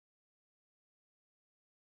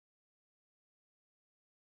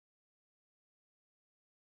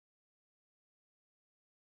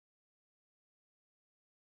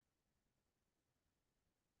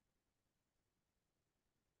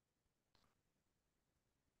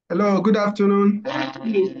Hello, good afternoon.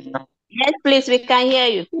 Yes, please, we can hear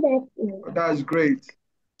you. Good afternoon. That's great.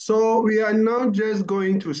 So we are now just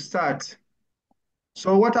going to start.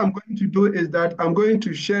 So what I'm going to do is that I'm going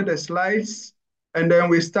to share the slides and then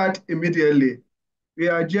we start immediately. We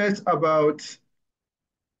are just about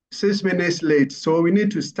 6 minutes late, so we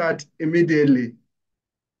need to start immediately.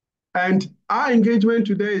 And our engagement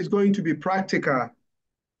today is going to be practical.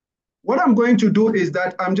 What I'm going to do is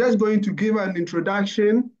that I'm just going to give an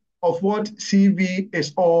introduction of what CV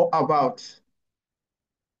is all about.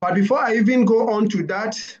 But before I even go on to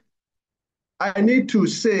that, I need to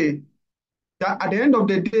say that at the end of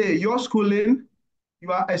the day, your schooling,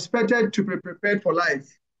 you are expected to be prepared for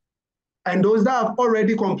life. And those that have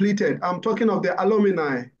already completed, I'm talking of the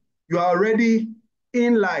alumni, you are already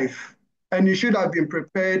in life and you should have been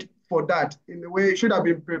prepared for that. In a way, you should have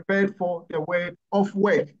been prepared for the way of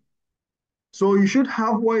work. So you should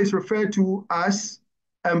have what is referred to as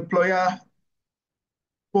employer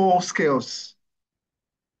core skills.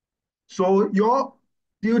 So your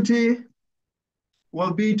duty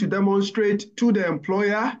will be to demonstrate to the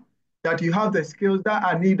employer that you have the skills that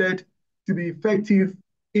are needed to be effective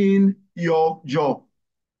in your job.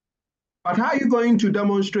 But how are you going to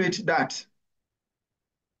demonstrate that?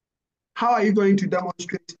 How are you going to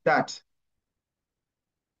demonstrate that?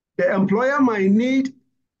 The employer might need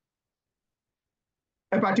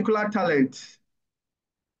a particular talent.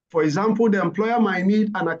 For example, the employer might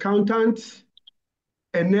need an accountant,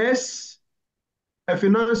 a nurse, a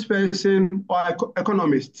finance person, or an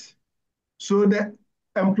economist. So the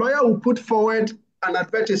employer will put forward an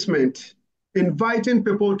advertisement inviting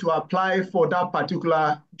people to apply for that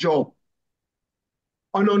particular job.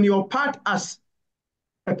 And on your part as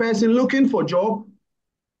a person looking for a job,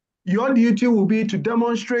 your duty will be to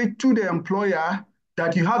demonstrate to the employer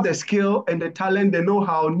that you have the skill and the talent, the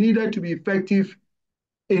know-how needed to be effective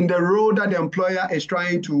in the role that the employer is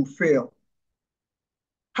trying to fill.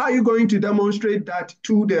 How are you going to demonstrate that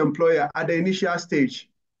to the employer at the initial stage?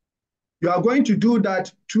 You are going to do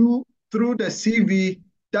that through the CV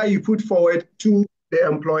that you put forward to the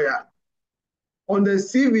employer. On the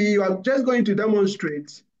CV, you are just going to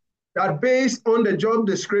demonstrate that based on the job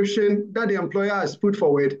description that the employer has put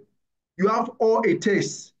forward, you have all it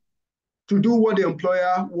takes to do what the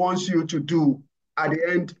employer wants you to do at the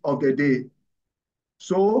end of the day.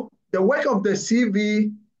 So the work of the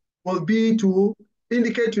CV will be to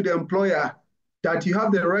indicate to the employer that you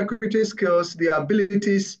have the requisite skills, the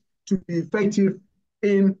abilities to be effective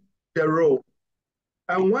in the role.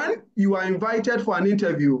 And when you are invited for an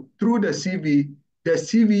interview through the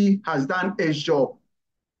CV has done its job.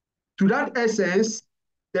 To that essence,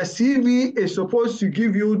 the CV is supposed to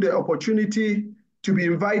give you the opportunity to be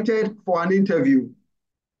invited for an interview.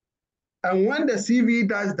 And when the CV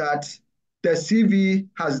does that, the CV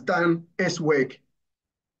has done its work.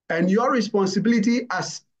 And your responsibility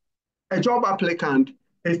as a job applicant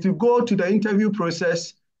is to go to the interview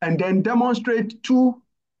process and then demonstrate to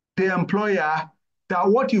the employer that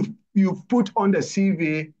what you've put on the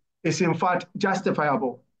CV is in fact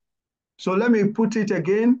justifiable. So let me put it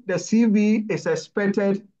again. The CV is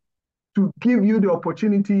expected to give you the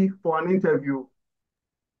opportunity for an interview.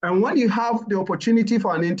 And when you have the opportunity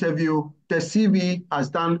for an interview, the CV has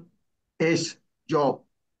done its job.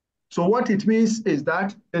 So what it means is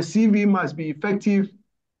that the CV must be effective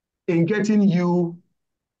in getting you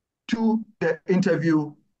to the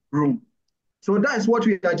interview room. So that's what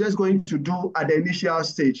we are just going to do at the initial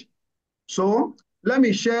stage. So let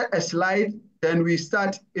me share a slide, then we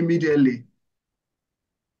start immediately.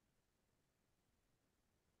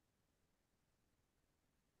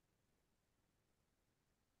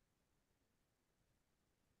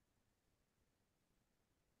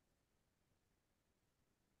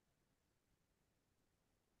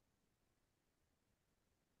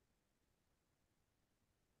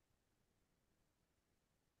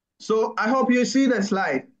 So I hope you see the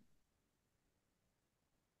slide.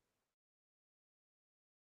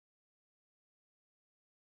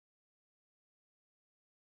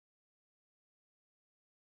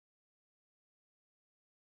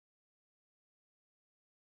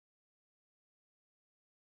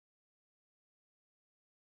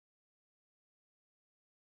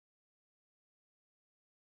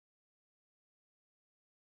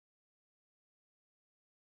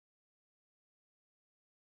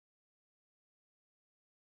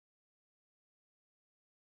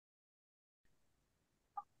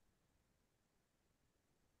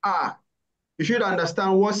 Ah, you should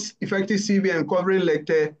understand what effective CV and covering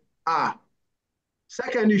letter are.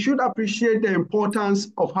 Second, you should appreciate the importance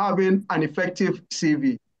of having an effective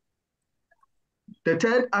CV. The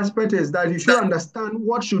third aspect is that you should understand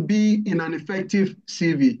what should be in an effective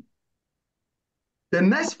CV. The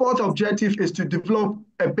next fourth objective is to develop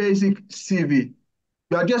a basic CV.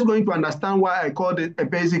 You are just going to understand why I called it a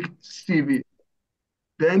basic CV.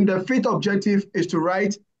 Then the fifth objective is to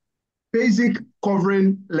write basic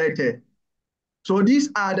covering letter. So these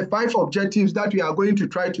are the 5 objectives that we are going to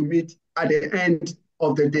try to meet at the end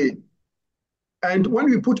of the day. And when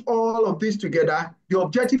we put all of this together, the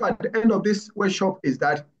objective at the end of this workshop is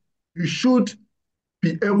that you should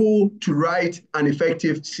be able to write an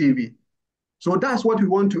effective CV. So that's what we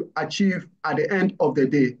want to achieve at the end of the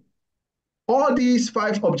day. All these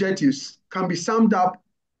 5 objectives can be summed up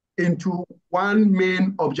into one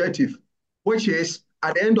main objective, which is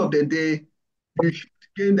at the end of the day, you should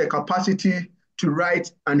gain the capacity to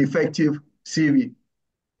write an effective CV.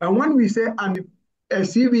 And when we say a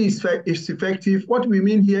CV is effective, what we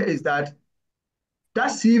mean here is that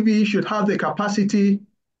CV should have the capacity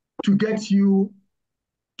to get you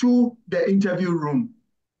to the interview room.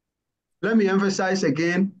 Let me emphasize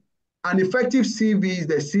again, an effective CV is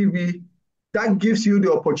the CV that gives you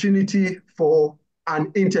the opportunity for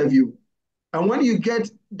an interview. And when you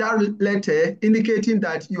get that letter indicating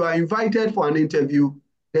that you are invited for an interview,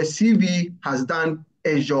 the CV has done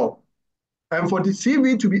a job. And for the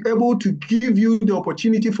CV to be able to give you the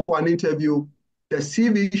opportunity for an interview, the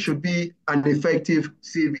CV should be an effective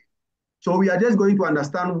CV. So we are just going to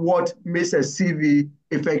understand what makes a CV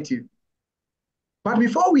effective. But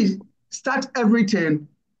before we start everything,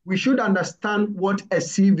 we should understand what a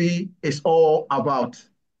CV is all about.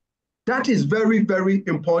 That is very, very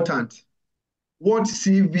important, what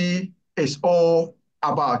CV is all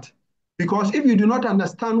about. Because if you do not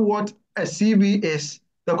understand what a CV is,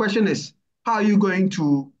 the question is, how are you going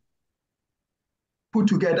to put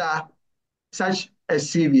together such a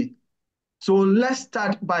CV? So let's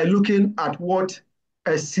start by looking at what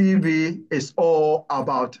a CV is all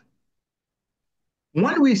about.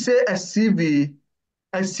 When we say a CV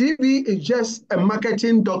is just a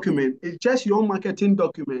marketing document. It's just your marketing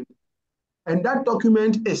document. And that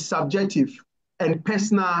document is subjective and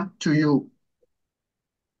personal to you.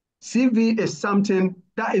 CV is something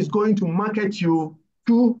that is going to market you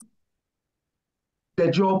to the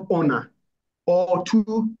job owner or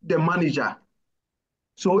to the manager.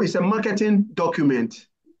 So it's a marketing document.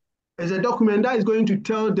 It's a document that is going to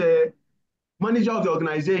tell the manager of the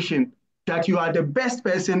organization that you are the best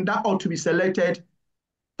person that ought to be selected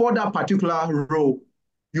for that particular role.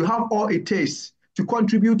 You have all it takes to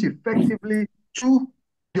contribute effectively to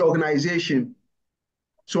the organization.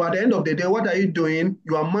 So at the end of the day, what are you doing?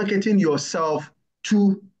 You are marketing yourself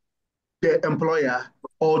to the employer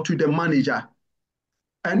or to the manager.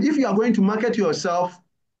 And if you are going to market yourself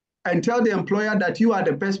and tell the employer that you are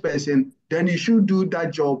the best person, then you should do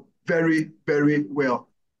that job very, very well.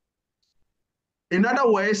 In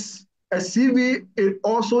other words, a CV it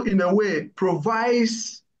also, in a way,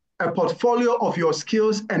 provides a portfolio of your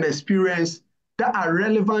skills and experience that are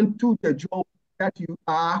relevant to the job that you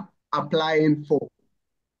are applying for.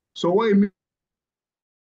 So what it means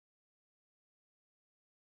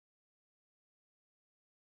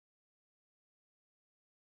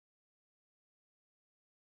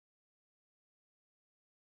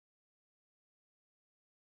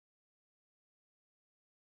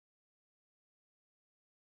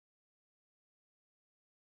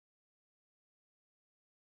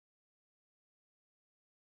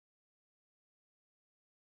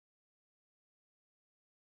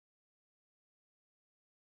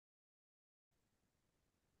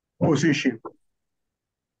position.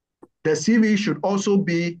 The CV should also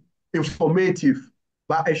be informative,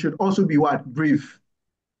 but it should also be what? Brief.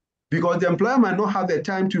 Because the employer might not have the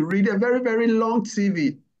time to read a very, very long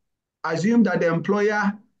CV. Assume that the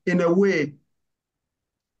employer, in a way,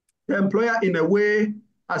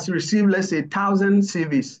 has received, let's say, 1,000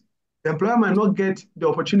 CVs. The employer might not get the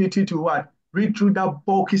opportunity to what? Read through that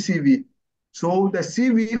bulky CV. So the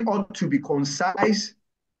CV ought to be concise,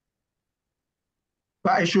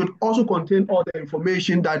 but it should also contain all the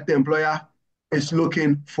information that the employer is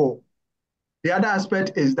looking for. The other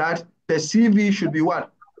aspect is that the CV should be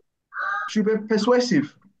what? Should be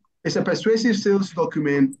persuasive. It's a persuasive sales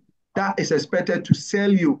document that is expected to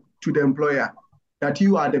sell you to the employer that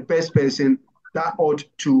you are the best person that ought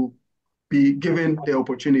to be given the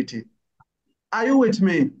opportunity. Are you with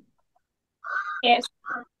me? Yes.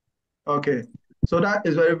 Okay. So that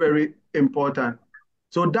is very, very important.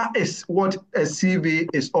 So that is what a CV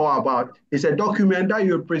is all about. It's a document that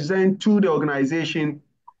you present to the organization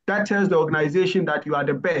that tells the organization that you are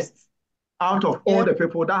the best out of all the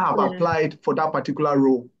people that have applied for that particular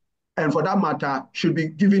role. And for that matter, should be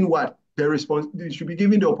given what? you should be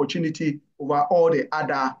given the opportunity over all the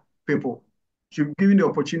other people. You should be given the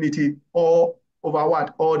opportunity over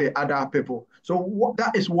what? All the other people. So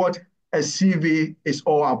that is what a CV is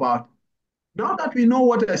all about. Now that we know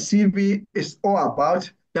what a CV is all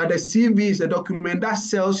about, that a CV is a document that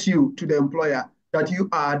sells you to the employer that you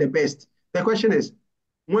are the best. The question is,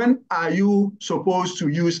 when are you supposed to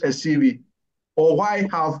use a CV, or why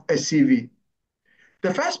have a CV?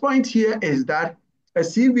 The first point here is that a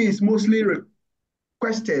CV is mostly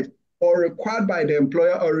requested or required by the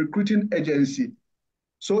employer or recruiting agency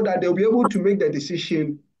so that they'll be able to make the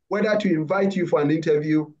decision whether to invite you for an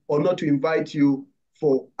interview or not to invite you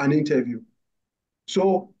for an interview.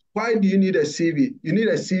 So why do you need a CV? You need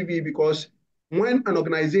a CV because when an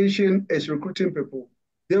organization is recruiting people,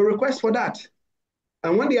 they request for that.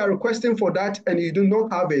 And when they are requesting for that and you do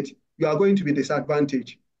not have it, you are going to be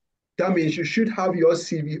disadvantaged. That means you should have your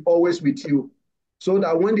CV always with you so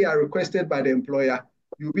that when they are requested by the employer,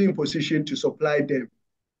 you'll be in position to supply them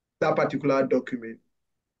that particular document.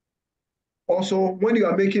 Also, when you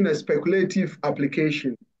are making a speculative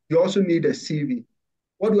application, you also need a CV.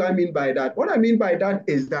 What do I mean by that? What I mean by that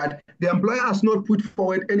is that the employer has not put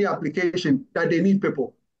forward any application that they need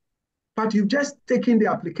people. But you've just taken the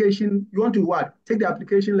application, you want to what? Take the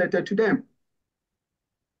application letter to them.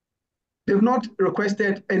 They've not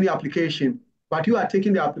requested any application, but you are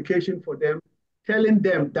taking the application for them, telling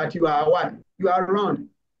them that you are what? You are around.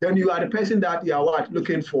 Then you are the person that you are what?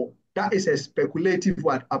 Looking for. That is a speculative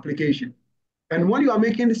what? Application. And when you are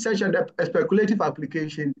making such a speculative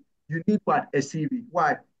application, you need what? A CV.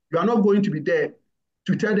 Why? You are not going to be there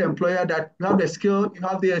to tell the employer that you have the skill, you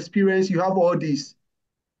have the experience, you have all this.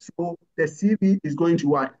 So the CV is going to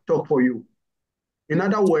what? Talk for you. In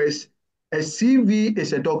other words, a CV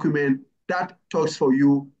is a document that talks for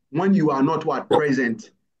you when you are not what?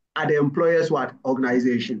 Present at the employer's what?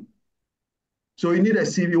 Organization. So you need a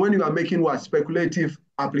CV when you are making what? Speculative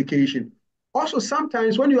application. Also,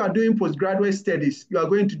 sometimes when you are doing postgraduate studies, you are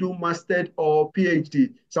going to do master's or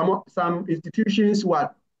PhD. Some institutions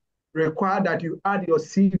what require that you add your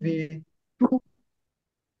CV to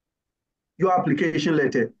your application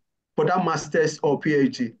letter for that master's or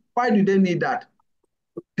PhD. Why do they need that?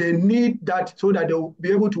 They need that so that they'll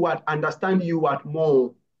be able to what? Understand you what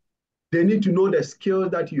more. They need to know the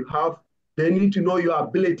skills that you have. They need to know your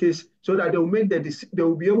abilities so that they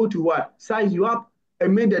will be able to what? Size you up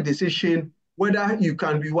and make the decision whether you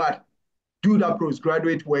can be what? Do that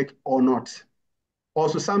postgraduate work or not.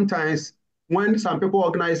 Also, sometimes when some people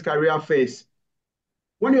organize career fairs,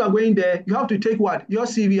 when you are going there, you have to take what? Your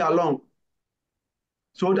CV along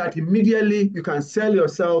so that immediately you can sell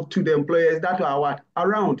yourself to the employers that are what?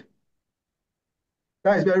 Around.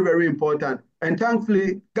 That is very, very important. And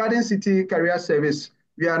thankfully, Garden City Career Service,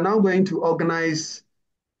 we are now going to organize,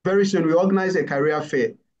 very soon, we organize a career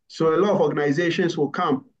fair. So a lot of organizations will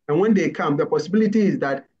come. And when they come, the possibility is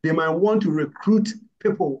that they might want to recruit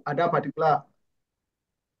people at that particular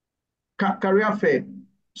career fair.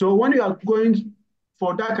 So when you are going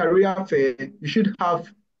for that career fair, you should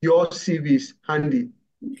have your CVs handy.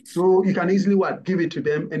 So you can easily what? Give it to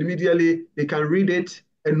them and immediately they can read it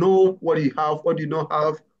and know what you have, what you don't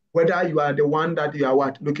have, whether you are the one that you are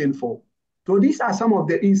what? Looking for. So these are some of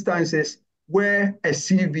the instances where a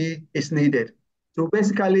CV is needed. So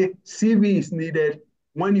basically, CV is needed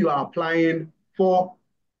when you are applying for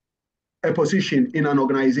a position in an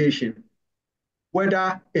organization,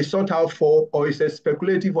 whether it's sought out for or it's a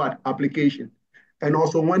speculative what? Application. And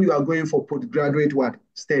also when you are going for postgraduate what?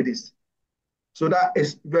 Studies. So that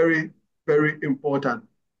is very, very important.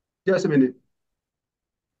 Just a minute.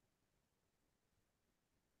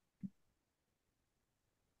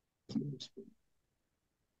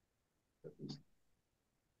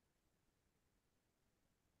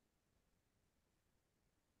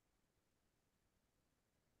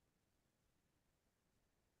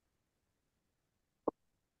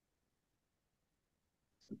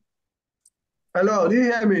 Hello, do you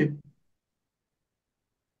hear me?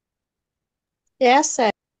 Yes, sir.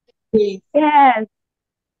 Yes.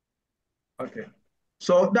 Okay.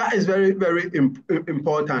 So that is very, very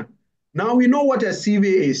important. Now we know what a CV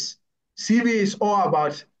is. CV is all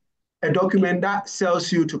about a document that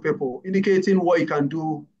sells you to people, indicating what you can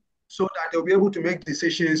do so that they'll be able to make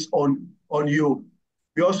decisions on you.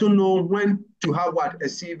 We also know when to have what? A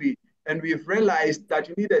CV. And we've realized that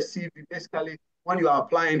you need a CV basically when you are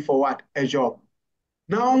applying for what? A job.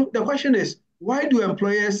 Now, the question is, why do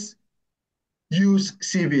employers use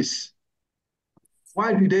CVs?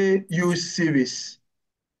 Why do they use CVs?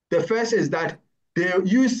 The first is that they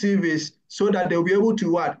use CVs so that they'll be able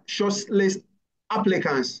to what? Shortlist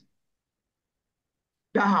applicants.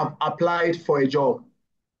 that have applied for a job.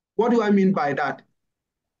 What do I mean by that?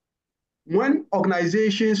 When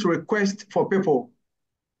organizations request for people,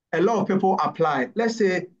 a lot of people apply. Let's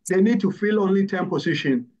say they need to fill only 10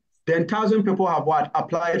 positions, then 1,000 people have what?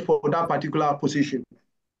 Applied for that particular position.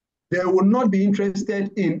 They will not be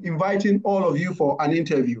interested in inviting all of you for an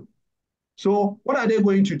interview. So what are they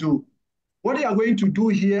going to do? What they are going to do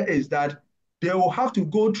here is that they will have to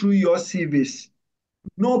go through your CVs,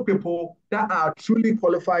 know people that are truly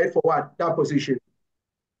qualified for what? That position.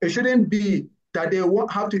 It shouldn't be that they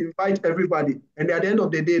won't have to invite everybody, and at the end of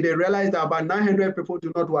the day, they realize that about 900 people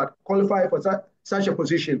do not what? Qualify for such a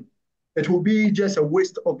position. It will be just a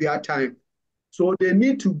waste of their time. So they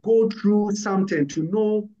need to go through something to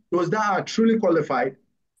know those that are truly qualified.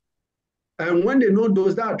 And when they know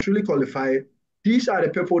those that are truly qualified, these are the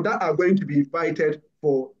people that are going to be invited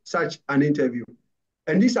for such an interview.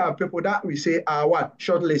 And these are people that we say are what?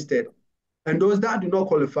 Shortlisted. And those that do not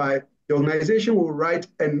qualify, the organization will write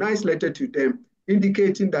a nice letter to them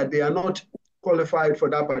indicating that they are not qualified for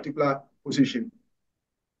that particular position.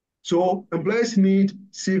 So employers need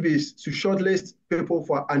CVs to shortlist people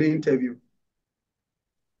for an interview.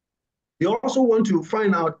 They also want to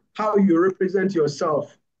find out how you represent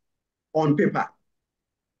yourself on paper,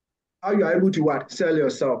 how you are able to what? Sell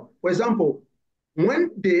yourself. For example,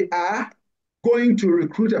 when they are going to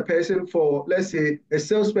recruit a person for, let's say, a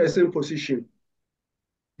salesperson position,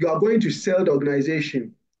 you are going to sell the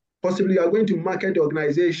organization. Possibly you are going to market the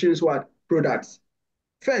organization's what? Products.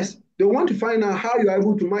 First, they want to find out how you are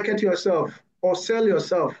able to market yourself or sell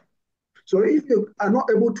yourself. So if you are not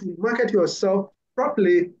able to market yourself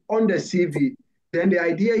properly on the CV, then the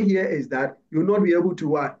idea here is that you'll not be able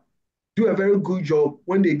to do a very good job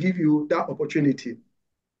when they give you that opportunity.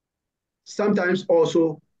 Sometimes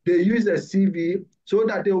also they use the CV so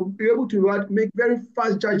that they will be able to make very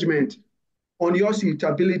fast judgment on your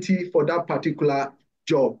suitability for that particular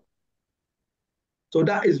job. So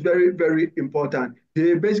that is very, very important.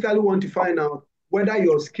 They basically want to find out whether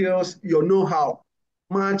your skills, your know-how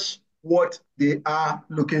match what they are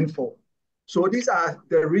looking for. So these are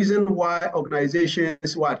the reasons why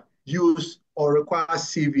organizations use or require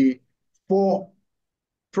CV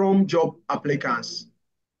from job applicants.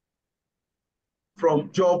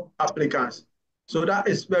 So that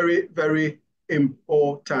is very, very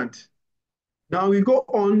important. Now we go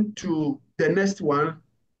on to the next one.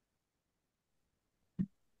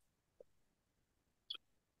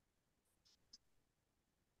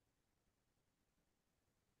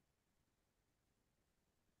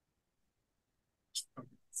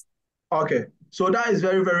 Okay, so that is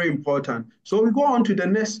very, very important. So we go on to the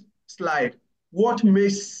next slide. What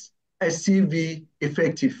makes a CV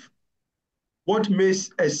effective? What makes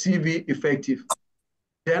a CV effective?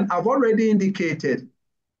 Then I've already indicated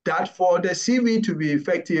that for the CV to be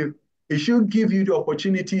effective, it should give you the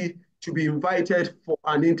opportunity to be invited for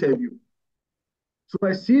an interview. So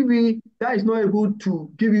a CV that is not able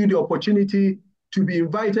to give you the opportunity to be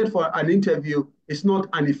invited for an interview is not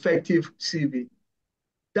an effective CV.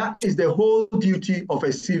 That is the whole duty of a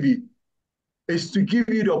CV, is to give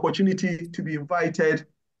you the opportunity to be invited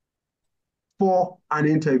for an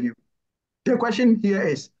interview. The question here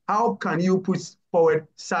is, how can you put forward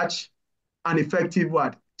such an effective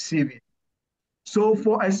CV? So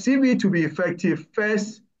for a CV to be effective,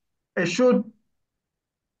 first, it should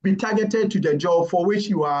be targeted to the job for which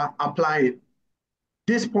you are applying.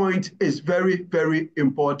 This point is very, very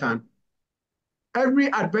important. Every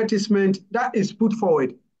advertisement that is put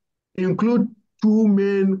forward includes two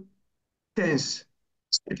main things.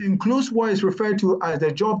 It includes what is referred to as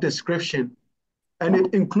the job description, and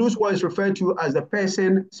it includes what is referred to as the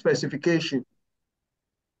person specification.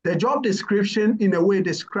 The job description, in a way,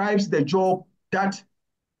 describes the job that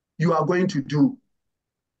you are going to do.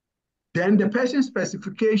 Then the person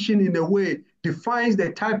specification, in a way, defines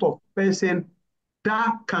the type of person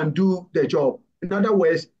that can do the job. In other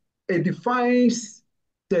words, it defines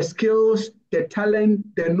the skills, the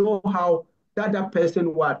talent, the know-how that that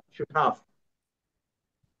person should have.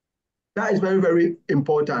 That is very, very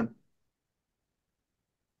important.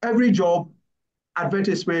 Every job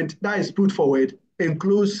advertisement that is put forward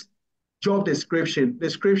includes job description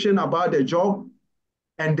about the job,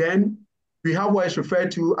 and then we have what is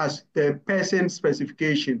referred to as the person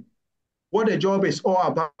specification, what the job is all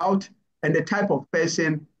about, and the type of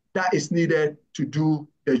person that is needed to do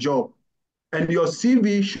the job. And your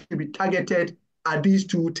CV should be targeted at these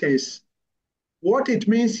two things. What it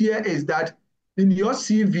means here is that in your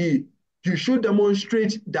CV, you should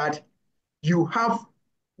demonstrate that you have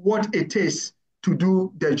what it is to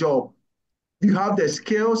do the job. You have the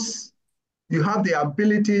skills, you have the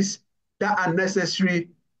abilities that are necessary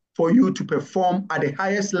for you to perform at the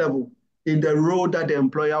highest level in the role that the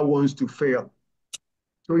employer wants to fill.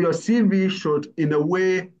 So your CV should, in a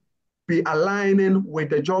way, be aligning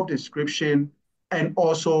with the job description and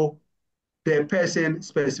also the person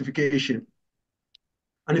specification.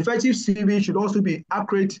 An effective CV should also be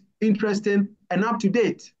accurate, interesting, and up to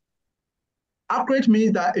date. Accurate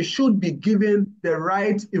means that it should be given the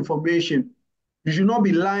right information. You should not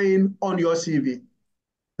be lying on your CV.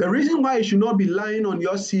 The reason why you should not be lying on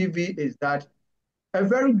your CV is that a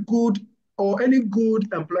very good or any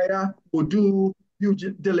good employer will do due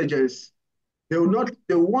diligence. They will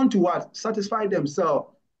want to what? Satisfy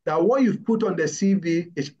themselves that what you've put on the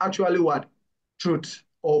CV is actually what? Truth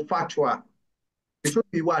or factual. It should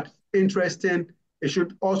be what? Interesting. It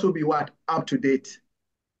should also be what? Up to date.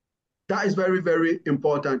 That is very, very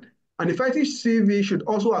important. An effective CV should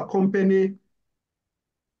also accompany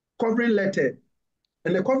covering letter.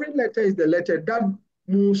 And the covering letter is the letter that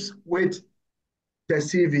moves with the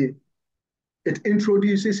CV. It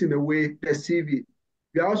introduces, in a way, the CV.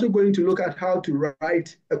 We are also going to look at how to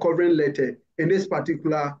write a covering letter in this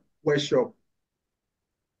particular workshop.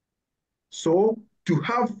 So to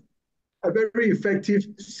have a very effective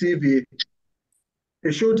CV,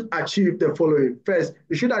 it should achieve the following. First,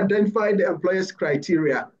 it should identify the employer's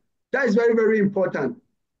criteria. That is very, very important.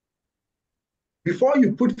 Before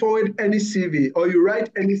you put forward any CV or you write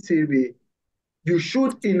any CV, you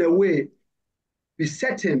should, in a way, be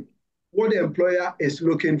certain what the employer is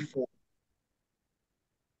looking for.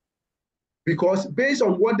 Because based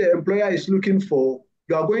on what the employer is looking for,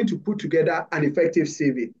 you are going to put together an effective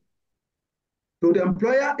CV. So the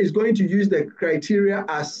employer is going to use the criteria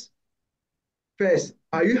as, first,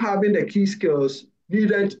 are you having the key skills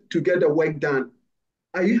needed to get the work done?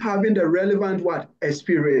 Are you having the relevant what?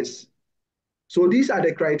 Experience? So these are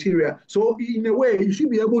the criteria. So in a way, you should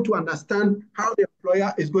be able to understand how the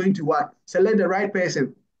employer is going to what? Select the right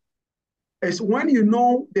person. It's when you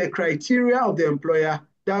know the criteria of the employer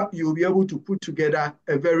that you'll be able to put together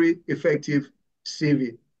a very effective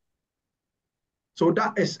CV. So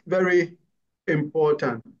that is very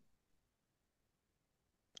important.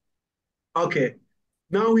 Okay,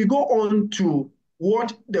 now we go on to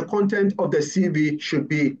what the content of the CV should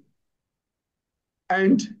be.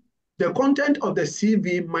 And the content of the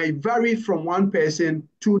CV might vary from one person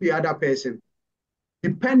to the other person,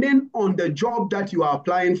 depending on the job that you are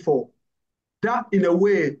applying for. That, in a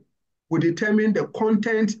way, will determine the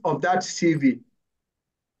content of that CV.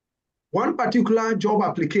 One particular job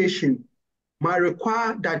application might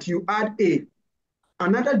require that you add A.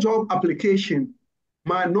 Another job application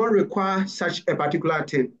might not require such a particular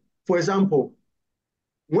thing. For example,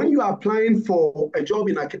 when you are applying for a job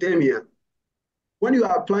in academia, when you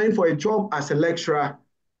are applying for a job as a lecturer,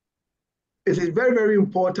 it is very, very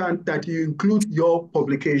important that you include your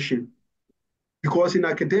publication. Because in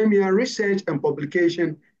academia, research and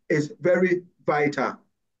publication is very vital.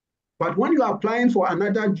 But when you are applying for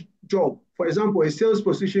another job, for example, a sales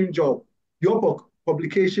position job, your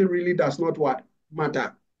publication really does not what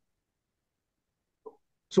matter.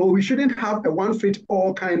 So we shouldn't have a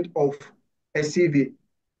one-fit-all kind of a CV.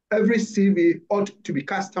 Every CV ought to be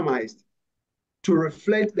customized to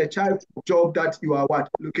reflect the type of job that you are what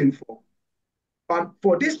looking for. But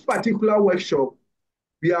for this particular workshop,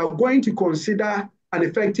 we are going to consider an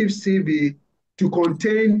effective CV to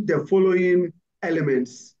contain the following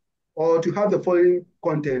elements or to have the following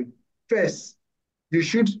content. First, you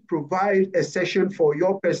should provide a section for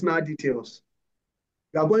your personal details.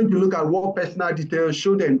 We are going to look at what personal details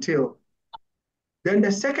should entail. Then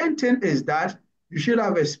the second thing is that you should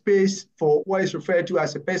have a space for what is referred to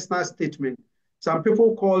as a personal statement. Some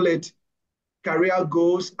people call it career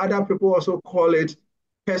goals. Other people also call it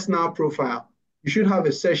personal profile. You should have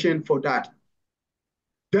a session for that.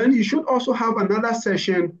 Then you should also have another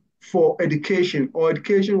session for education or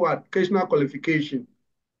educational qualification.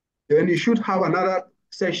 Then you should have another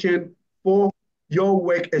session for your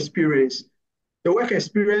work experience. The work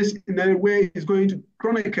experience in a way is going to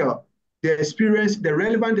chronicle the experience, the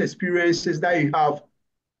relevant experiences that you have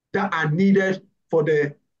that are needed for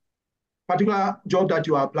the particular job that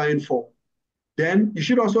you are applying for. Then you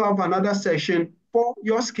should also have another session for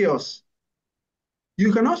your skills.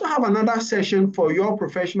 You can also have another session for your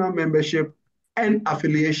professional membership and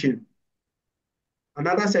affiliation.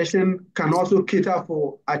 Another session can also cater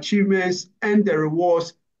for achievements and the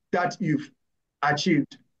rewards that you've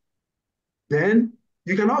achieved. Then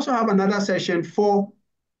you can also have another session for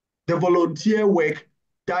the volunteer work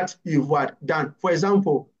that you've done. For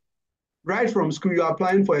example, right from school, you're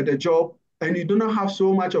applying for the job and you do not have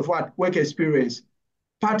so much of work experience,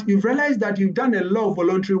 but you've realized that you've done a lot of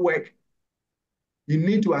voluntary work you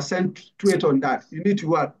need to accentuate on that. You need to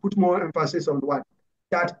what? Put more emphasis on what?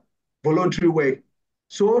 That voluntary work,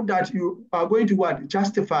 so that you are going to what?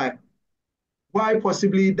 Justify why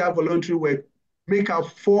possibly that voluntary work make up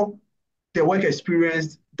for the work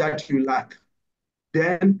experience that you lack.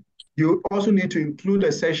 Then you also need to include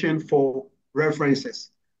a section for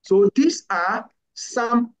references. So these are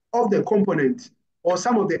some of the components or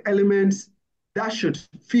some of the elements that should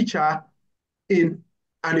feature in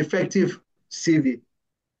an effective CV.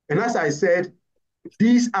 And as I said,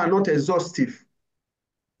 these are not exhaustive.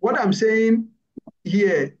 What I'm saying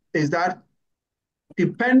here is that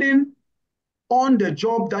depending on the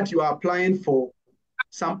job that you are applying for,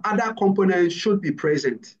 some other components should be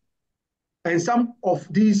present. And some of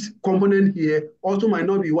these components here also might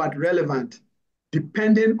not be what relevant,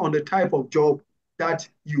 depending on the type of job that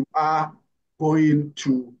you are going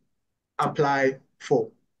to apply for.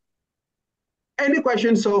 Any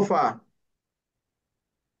questions so far?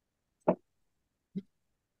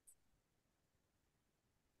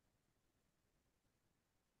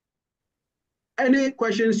 Any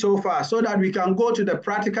questions so far, so that we can go to the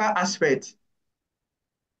practical aspect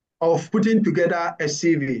of putting together a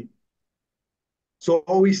CV? So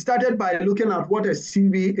we started by looking at what a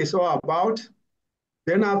CV is all about.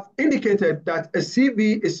 Then I've indicated that a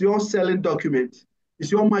CV is your selling document,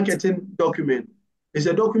 it's your marketing document. It's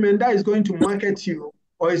a document that is going to market you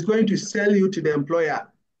or is going to sell you to the employer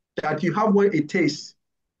that you have what it takes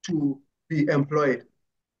to be employed.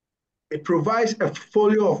 It provides a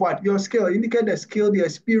portfolio of what? Your skill. Indicate the skill, the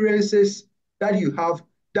experiences that you have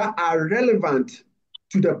that are relevant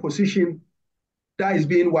to the position that is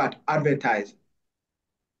being what? Advertised.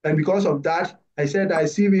 And because of that, I said that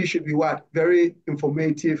CV should be what? Very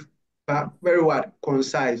informative, but very what?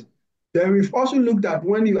 Concise. Then we've also looked at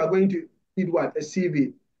when you are going to need what? A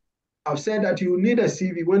CV. I've said that you need a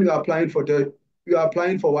CV when you are applying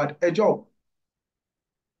for what? A job.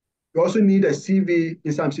 You also need a CV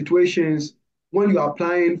in some situations when you are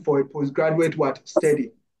applying for a postgraduate what?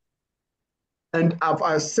 Study. And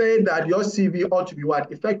I've said that your CV ought to be what?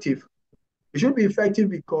 Effective. It should be effective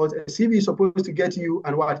because a CV is supposed to get you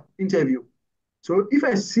an what? Interview. So if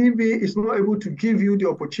a CV is not able to give you the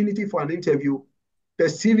opportunity for an interview, the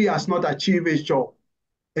CV has not achieved its job.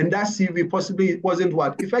 And that CV possibly wasn't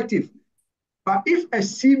what? Effective. But if a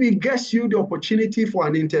CV gets you the opportunity for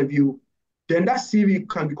an interview, then that CV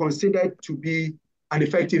can be considered to be an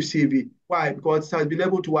effective CV. Why? Because it has been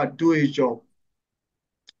able to what? Do its job.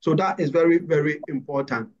 So that is very, very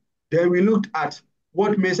important. Then we looked at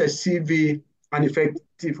what makes a CV an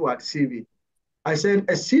effective what? CV. I said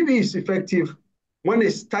a CV is effective when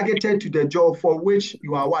it's targeted to the job for which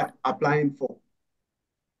you are what? Applying for.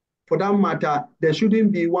 For that matter, there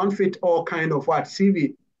shouldn't be one fit all kind of what?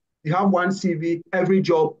 CV. You have one CV, every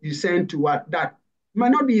job you send to what? That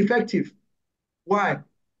might not be effective. Why?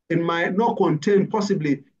 It might not contain,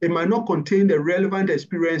 possibly, it might not contain the relevant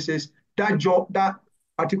experiences that job, that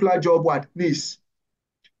particular job what needs.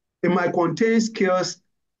 It might contain skills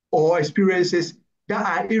or experiences that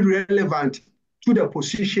are irrelevant to the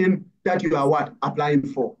position that you are what? Applying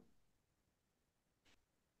for.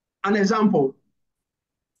 An example.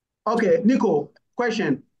 Okay, Nico,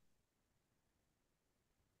 question.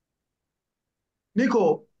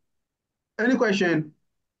 Nico, any question?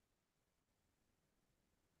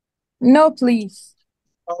 No, please.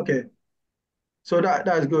 Okay, so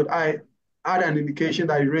that's good. I had an indication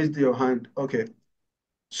that you raised your hand. Okay.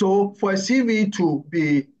 So for a CV to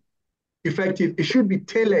be effective, it should be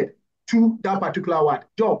tailored to that particular what?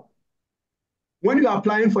 Job. When you are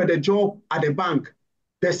applying for the job at the bank,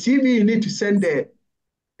 the CV you need to send there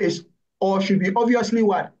is or should be obviously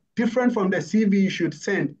what? Different from the CV you should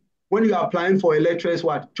send when you are applying for a lecturer's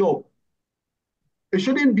what? Job. It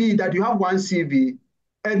shouldn't be that you have one CV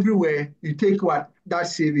everywhere you take what? That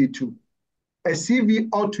CV to. A CV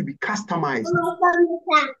ought to be customized.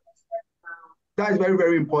 That is very,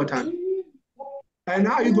 very important. And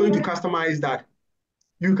how are you going to customize that?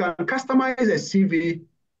 You can customize a CV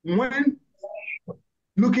when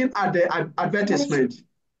looking at the advertisement.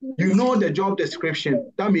 You know the job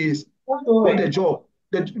description. That means what the job,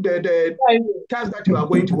 the task that you are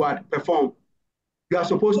going to perform. You are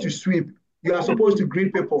supposed to sweep. You are supposed to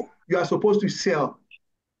greet people. You are supposed to sell.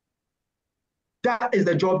 That is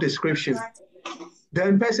the job description.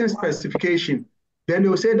 Then person specification. Then they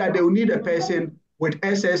will say that they will need a person with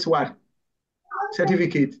SS what?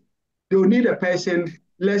 Certificate. They will need a person,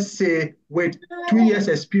 let's say, with 2 years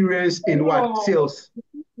experience in what? Sales.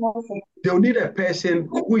 They will need a person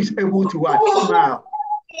who is able to what? Smile.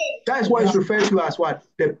 That is what is referred to as what?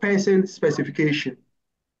 The person specification.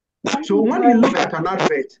 So when you look at an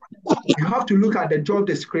advert, you have to look at the job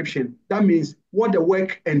description. That means what the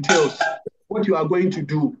work entails, what you are going to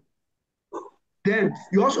do. Then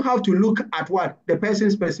you also have to look at what? The person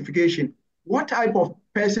specification. What type of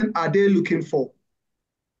person are they looking for?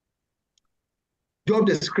 Job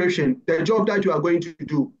description, the job that you are going to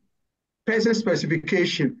do. Person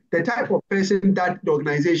specification, the type of person that the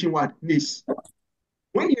organization what needs.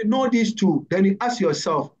 When you know these two, then you ask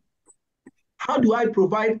yourself, how do I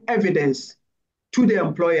provide evidence to the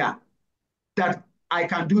employer that I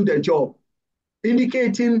can do the job,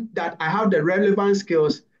 indicating that I have the relevant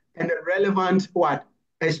skills and the relevant what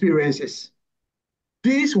experiences.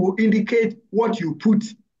 These will indicate what you put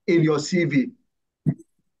in your CV.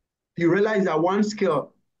 You realize that one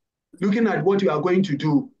skill, looking at what you are going to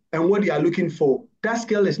do and what you are looking for, that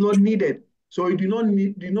skill is not needed. So you do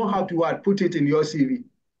not have to what, put it in your CV.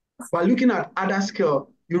 But looking at other skill,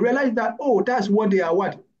 you realize that, oh, that's what they are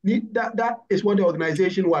what need, that is what the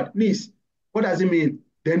organization what needs. What does it mean?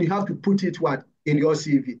 Then you have to put it what in your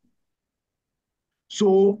CV.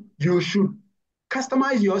 So you should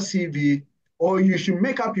customize your CV, or you should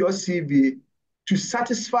make up your CV to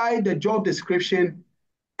satisfy the job description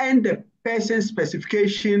and the person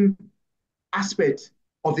specification aspect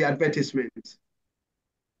of the advertisement.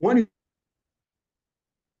 When you're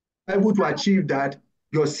able to achieve that,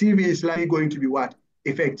 your CV is likely going to be what?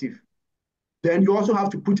 Effective. Then you also have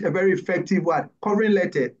to put a very effective what? Covering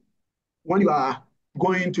letter when you are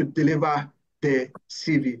going to deliver the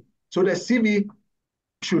CV. So the CV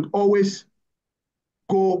should always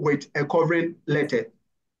go with a covering letter.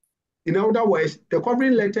 In other words, the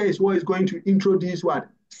covering letter is what is going to introduce what?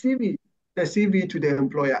 CV, the CV to the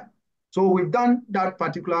employer. So we've done that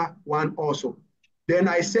particular one also. Then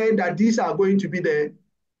I said that these are going to be the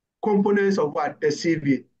components of what? The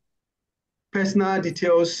CV. Personal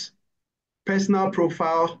details, personal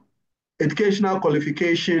profile, educational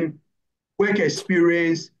qualification, work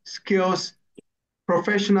experience, skills,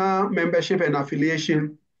 professional membership and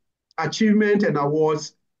affiliation, achievement and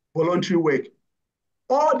awards, voluntary work.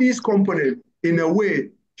 All these components, in a way,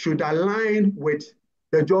 should align with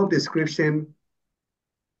the job description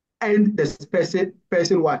and the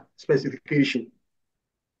person what specification.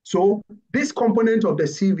 So this component of the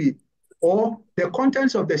CV or the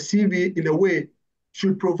contents of the CV, in a way,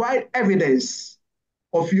 should provide evidence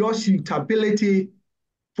of your suitability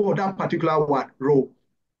for that particular what role.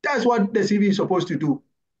 That's what the CV is supposed to do.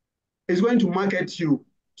 It's going to market you.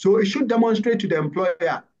 So it should demonstrate to the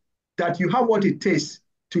employer that you have what it takes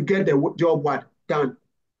to get the job what done.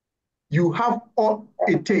 You have all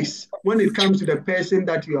it takes when it comes to the person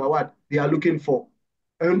that you are what they are looking for.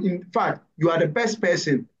 And in fact, you are the best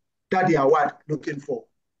person that they are what looking for.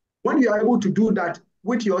 When you are able to do that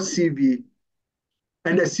with your CV,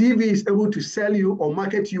 and the CV is able to sell you or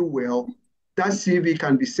market you well, that CV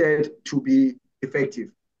can be said to be effective.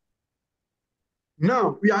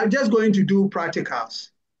 Now, we are just going to do practicals.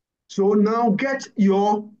 So now get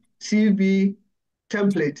your CV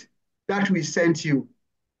template that we sent you.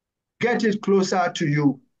 Get it closer to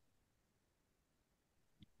you.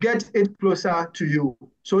 Get it closer to you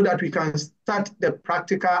so that we can start the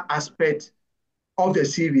practical aspect of the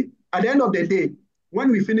CV. At the end of the day,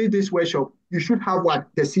 when we finish this workshop, you should have what?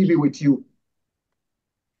 The CV with you.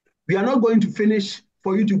 We are not going to finish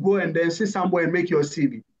for you to go and then sit somewhere and make your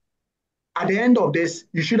CV. At the end of this,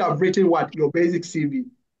 you should have written what? Your basic CV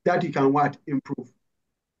that you can what? Improve.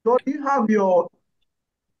 So you have your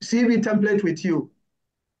CV template with you.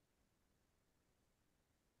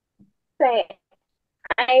 Say,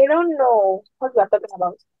 I don't know what you are talking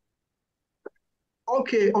about.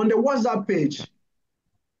 Okay, on the WhatsApp page,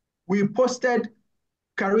 we posted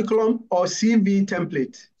curriculum or CV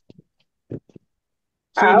template.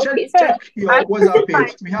 So Okay. So check your I'm WhatsApp using my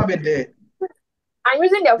page. We have it there. I'm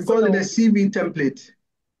using the We call it the phone. CV template.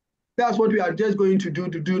 That's what we are just going to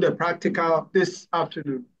do the practical this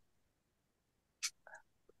afternoon.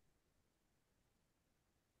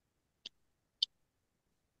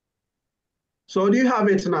 So do you have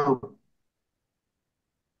it now?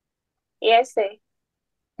 Yes, sir.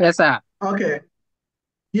 Yes, sir. Okay.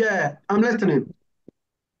 Yeah, I'm listening.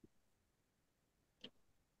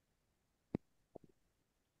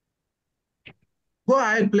 Go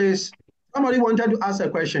ahead, please. Somebody wanted to ask a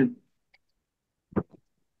question.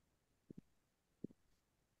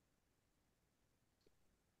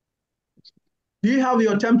 Do you have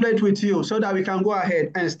your template with you so that we can go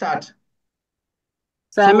ahead and start?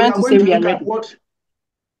 So I So we meant are to going say to we are look at ready. what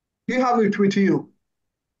do you have it with you.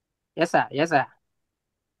 Yes, sir. Yes, sir.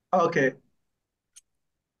 Okay.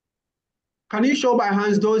 Can you show by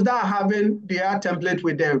hands those that are having their template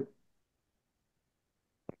with them?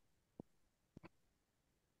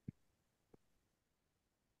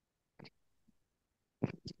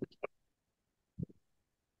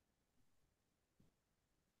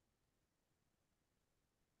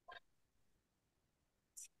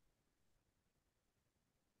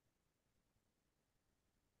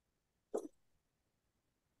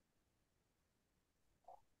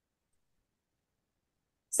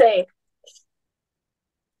 Say,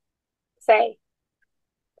 say,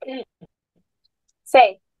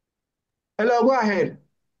 say. Hello, go ahead.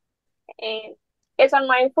 And it's on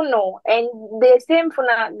my phone now, and the same phone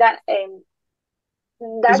It's that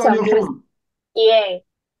on I'm your using. phone. Yeah.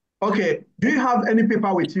 Okay. Do you have any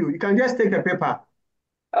paper with you? You can just take a paper.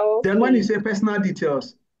 Then when you Okay. say personal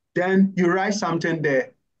details, then you write something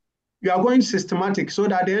there. You are going systematic so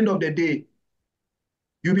that at the end of the day,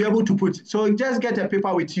 you'll be able to put. So just get a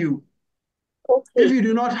paper with you. If Okay. you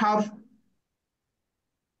do not have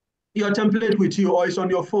your template with you or it's on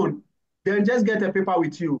your phone, then just get a paper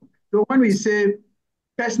with you. So when we say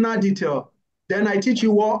personal detail, then I teach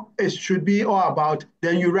you what it should be all about.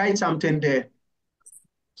 Then you write something there.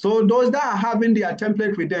 So those that are having their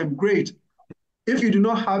template with them, great. If you do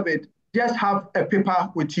not have it, just have a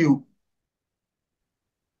paper with you.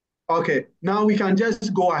 Okay, now we can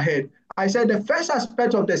just go ahead. I said the first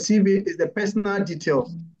aspect of the CV is the personal detail.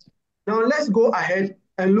 Now let's go ahead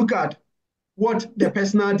and look at what the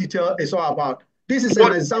personal detail is all about. This is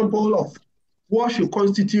an example of what should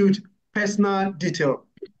constitute personal detail.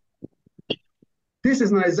 This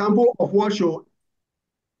is an example of what should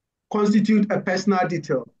constitute a personal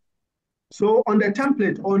detail. So on the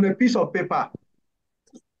template, on a piece of paper,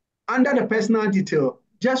 under the personal detail,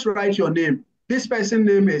 just write your name. This person's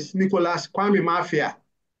name is Nicholas Kwame Mafia.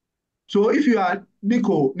 So if you are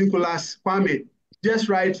Nicholas Kwame, just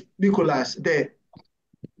write Nicholas there.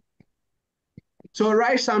 So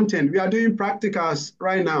write something. We are doing practicals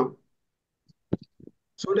right now.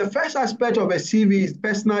 So the first aspect of a CV is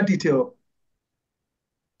personal detail.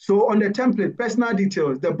 So on the template, personal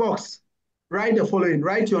details, the box, write the following.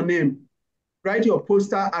 Write your name, write your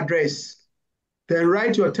postal address, then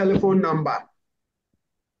write your telephone number.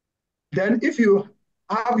 Then if you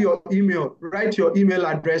have your email, write your email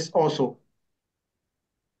address also.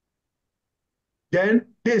 Then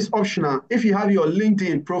this is optional. If you have your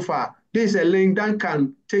LinkedIn profile, this is a link that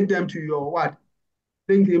can take them to your what?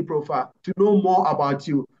 LinkedIn profile to know more about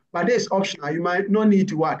you. But this is optional. You might not need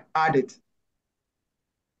to what? Add it.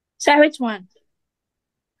 So which one?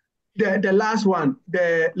 The last one,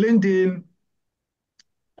 the LinkedIn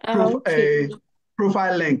Okay.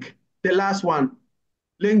 profile link, the last one,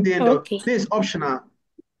 LinkedIn. Okay. This is optional.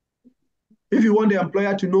 If you want the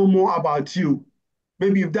employer to know more about you,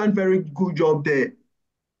 maybe you've done very good job there.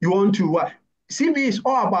 You want to what? CV is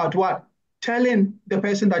all about what? Telling the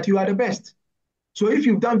person that you are the best. So if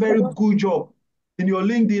you've done very good job in your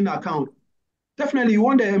LinkedIn account, definitely you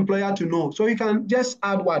want the employer to know. So you can just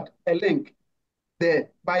add what? A link there,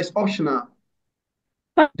 but it's optional.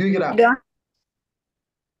 Do you get that? Yeah.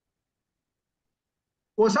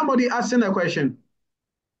 Was somebody asking a question?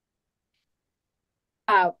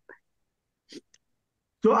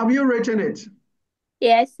 So have you written it?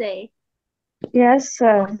 Yes, sir. Yes,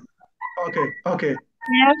 sir. Okay.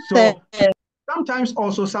 Yes, sir. So sometimes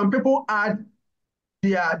also some people add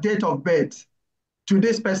their date of birth to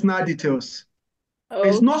these personal details.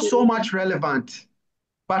 It's not so Okay. much relevant,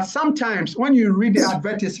 but sometimes when you read the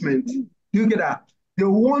advertisement, you get that they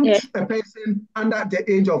want Yeah. a person under the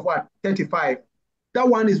age of what? 35. That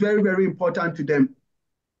one is very, very important to them.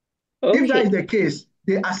 If that Okay. is the case,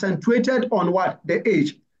 they accentuated on what? The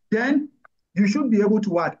age. Then you should be able to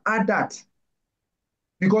what? Add that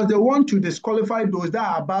because they want to disqualify those that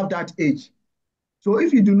are above that age. So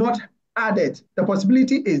if you do not add it, the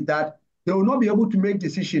possibility is that they will not be able to make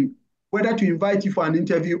decision whether to invite you for an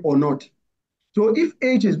interview or not. So if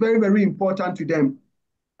age is very, very important to them,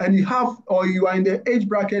 and you have or you are in the age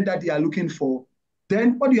bracket that they are looking for,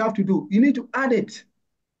 then what do you have to do? You need to add it.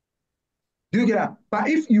 Do you get that? But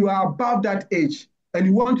if you are above that age and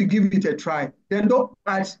you want to give it a try, then don't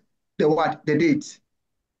add the what? The date.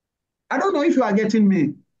 I don't know if you are getting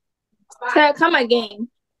me. Sir, come again.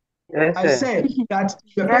 Yes, I sir. said that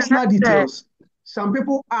the Yes, personal sir. details, some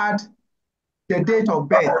people add the date of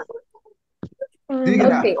birth. Do you get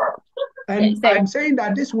that? Okay. Yes, And sir. I'm saying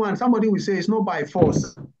that this one, somebody will say it's not by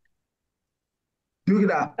force. Do you get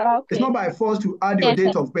that? It's Okay. not by force to add your Yes, sir.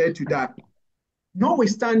 date of birth to that.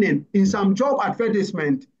 Notwithstanding, in some job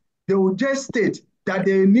advertisement, they will just state that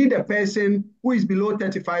they need a person who is below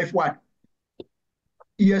 35 what?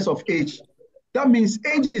 Years of age. That means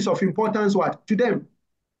age is of importance what? To them.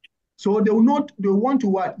 So they will not, they want to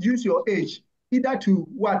what? Use your age either to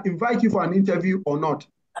what? Invite you for an interview or not.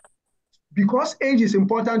 Because age is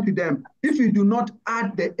important to them, if you do not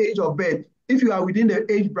add the age of birth, if you are within the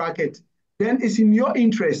age bracket, then it's in your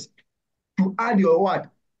interest to add your what?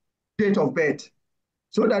 Date of birth.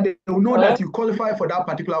 So that they will know that you qualify for that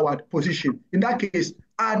particular what? Position. In that case,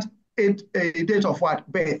 add a date of what?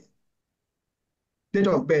 Birth. Date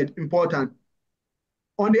of birth, important.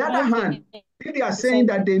 On the other hand, if they are saying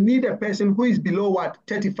that they need a person who is below what,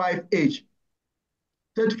 35 age,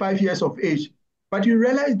 35 years of age, but you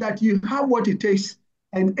realize that you have what it takes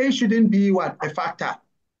and age shouldn't be what, a factor,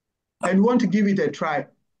 and you want to give it a try,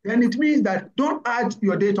 then it means that don't add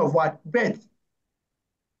your date of what, birth.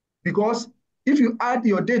 Because if you add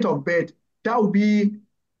your date of birth, that will be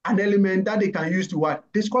an element that they can use to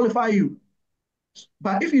what, disqualify you.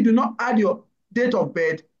 But if you do not add your date of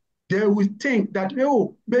birth, they will think that,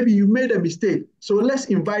 oh, maybe you made a mistake. So let's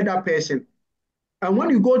invite that person. And when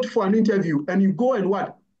you go for an interview and you go and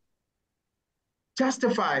what?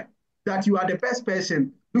 Justify that you are the best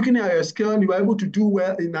person, looking at your skill and you are able to do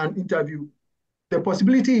well in an interview, the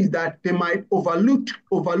possibility is that they might overlook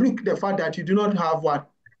the fact that you do not have what?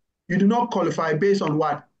 You do not qualify based on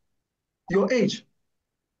what? Your age.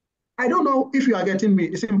 I don't know if you are getting me.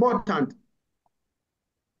 It's important.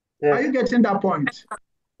 Yes. Are you getting that point?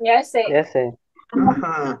 Yes, sir. Yes, sir.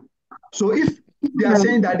 So if they are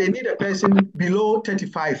saying that they need a person below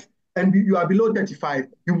 35 and you are below 35,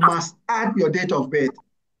 you must add your date of birth.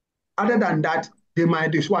 Other than that, they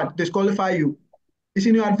might disqualify you. It's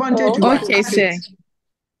in your advantage to Okay, add sir. it.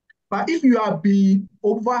 But if you are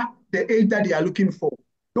over the age that they are looking for,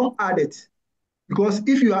 don't add it. Because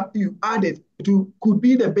if you add it, could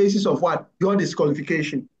be the basis of what? Your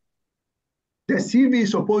disqualification. The CV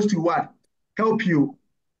is supposed to what? Help you,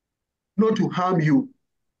 not to harm you.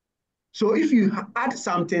 So if you add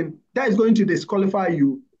something that is going to disqualify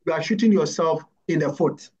you, you are shooting yourself in the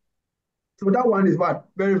foot. So that one is what?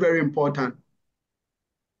 Very, very important.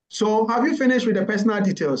 So have you finished with the personal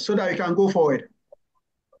details so that we can go forward?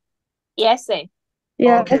 Yes, sir.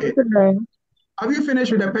 Yes, Okay. sir. Have you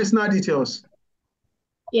finished with the personal details?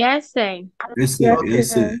 Yes, sir. Yes, sir.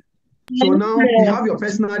 Yes, sir. So now we have your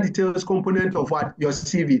personal details component of what? Your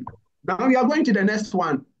CV. Now we are going to the next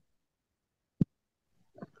one,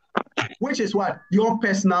 which is what? Your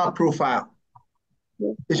personal profile.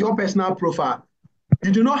 It's your personal profile.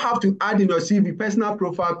 You do not have to add in your CV personal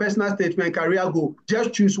profile, personal statement, career goal.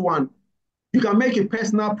 Just choose one. You can make a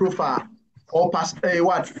personal profile or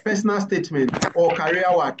personal statement or career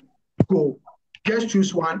goal. Just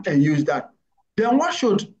choose one and use that. Then what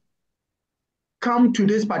should come to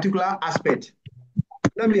this particular aspect?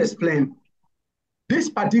 Let me explain. This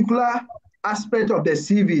particular aspect of the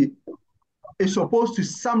CV is supposed to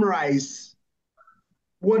summarize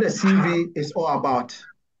what the CV is all about.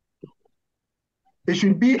 It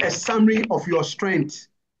should be a summary of your strengths,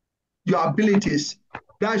 your abilities,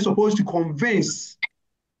 that is supposed to convince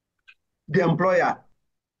the employer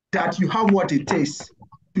that you have what it takes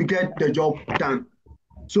to get the job done.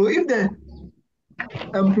 So if the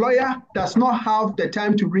employer does not have the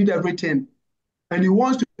time to read everything and he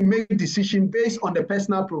wants to make a decision based on the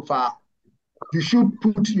personal profile, you should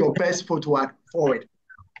put your best foot forward.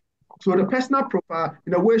 So the personal profile,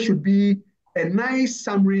 in a way, should be a nice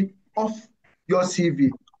summary of your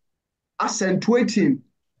CV, accentuating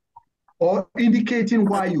or indicating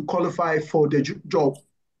why you qualify for the job.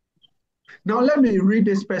 Now, let me read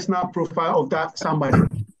this personal profile of that somebody.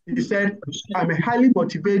 He said, I'm a highly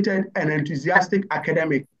motivated and enthusiastic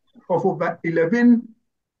academic of over 11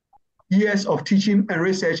 years of teaching and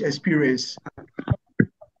research experience.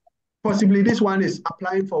 Possibly this one is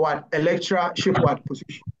applying for what? A lecturership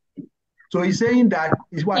position. So he's saying that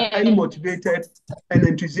he's highly motivated and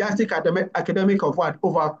enthusiastic academic of what?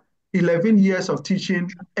 Over 11 years of teaching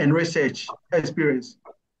and research experience.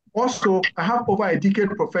 Also, I have over a decade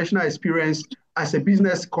professional experience as a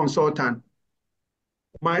business consultant.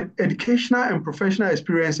 My educational and professional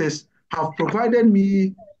experiences have provided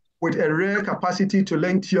me with a rare capacity to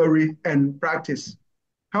link theory and practice,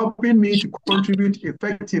 helping me to contribute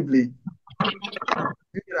effectively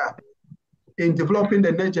in developing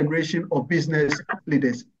the next generation of business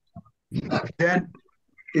leaders. Then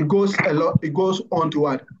it goes on to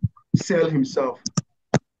what? Sell himself.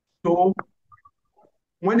 So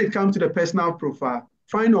when it comes to the personal profile,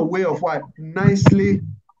 find a way of what? Nicely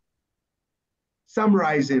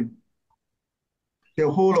summarizing the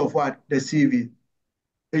whole of what? The CV.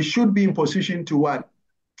 It should be in position to what?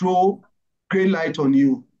 Throw great light on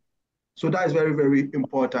you. So that is very, very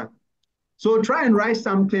important. So try and write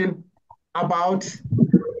something about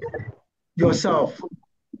yourself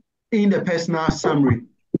in the personal summary.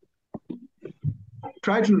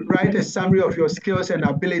 Try to write a summary of your skills and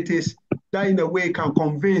abilities that in a way can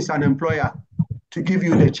convince an employer to give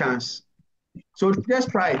you the chance. So just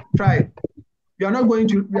try. We are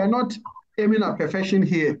not aiming at perfection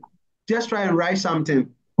here. Just try and write something.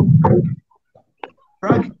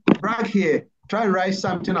 Brag here. Try and write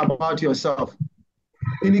something about yourself,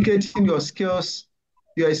 indicating your skills,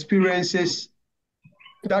 your experiences,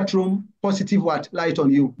 that thrown positive what light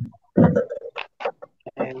on you?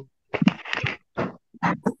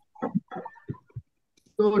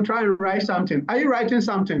 So try and write something. Are you writing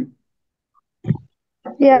something?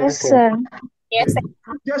 Yes, sir. Yes, sir.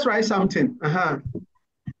 Just write something.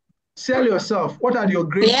 Sell yourself. What are your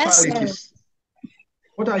great Yes, sir. qualities?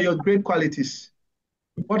 What are your great qualities?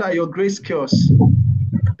 What are your great skills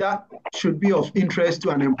that should be of interest to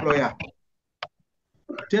an employer?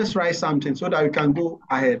 Just write something so that you can go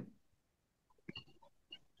ahead.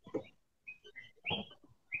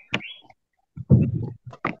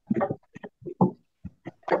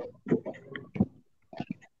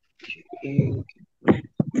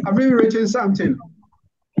 Have you written something?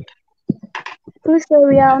 Please, sir,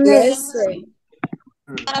 we are on it. Yes, sir.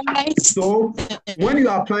 So when you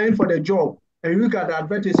are applying for the job and you look at the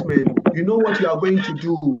advertisement, you know what you are going to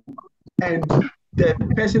do and the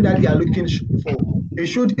person that you are looking for. It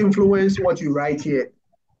should influence what you write here.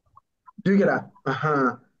 Do you get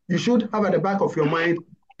that? You should have at the back of your mind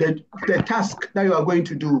the task that you are going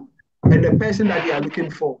to do and the person that you are looking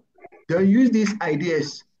for. Then use these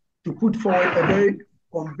ideas to put forward a very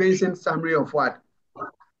convincing summary of what?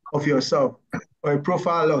 Of yourself, or a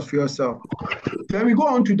profile of yourself. Then we go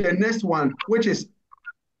on to the next one, which is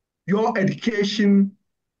your education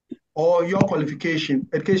or your qualification,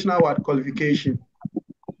 educational what qualification.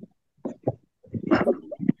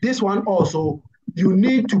 This one also, you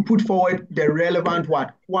need to put forward the relevant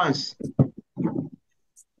what ones.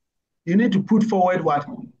 You need to put forward what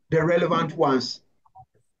the relevant ones.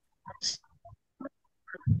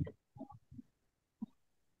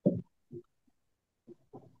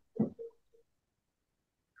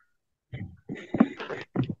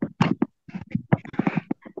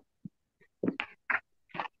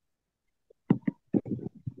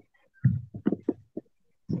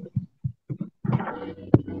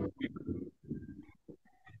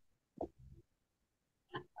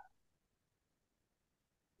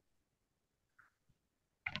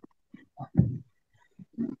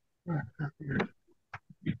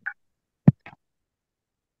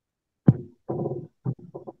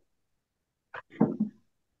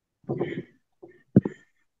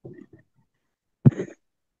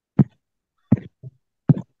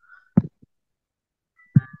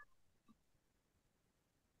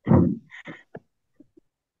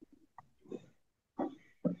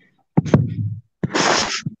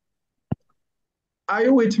 Are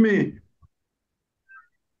you with me?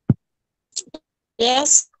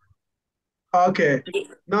 Yes. Okay.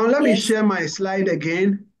 Now let me Yes. share my slide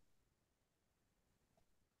again.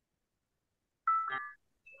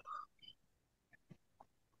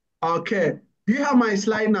 Okay. Do you have my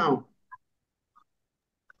slide now?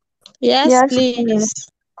 Yes, Yes, please.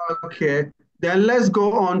 Okay. Then let's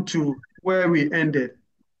go on to where we ended,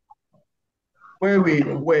 where we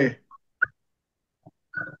were.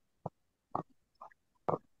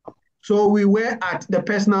 So we were at the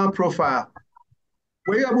personal profile.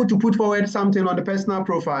 Were you able to put forward something on the personal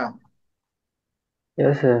profile?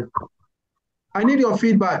 Yes, sir. I need your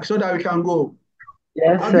feedback so that we can go.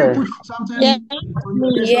 Yes, Have you sir. put something Yes, on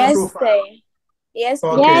your personal yes, profile? sir. Yes,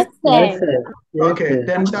 Okay. yes, Yes, sir. sir. Yes, Okay, sir.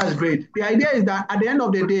 then that's great. The idea is that at the end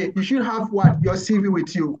of the day, you should have what? Your CV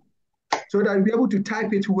with you so that you'll be able to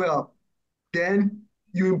type it well. Then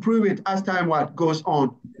you improve it as time what goes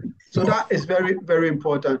on. So that is very, very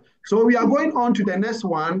important. So we are going on to the next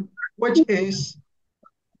one, which is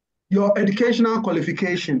your educational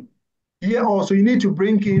qualification. Here also, you need to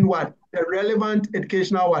bring in what? The relevant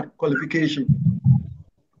educational what? Qualification.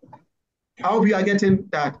 I hope you are getting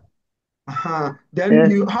that. Then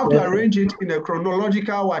Yes, you have to yes, sir. arrange it in a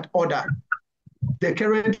chronological what order. The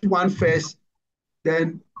current one first,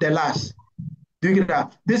 then the last. Do you get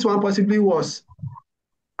that? This one possibly was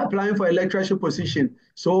applying for a lectureship position.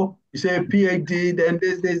 So you say PhD, then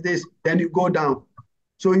this, then you go down.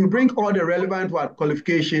 So you bring all the relevant what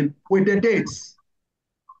qualification with the dates.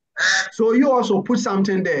 So you also put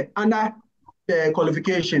something there under the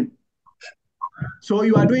qualification. So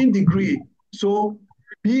you are doing degree. So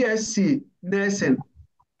BSc nursing,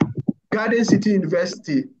 Garden City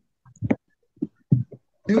University.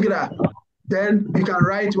 Do you get that? Then you can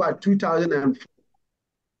write what 2004.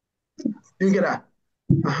 Do you get that?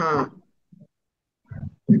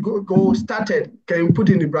 You go started, can you put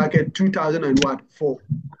in the bracket 2004?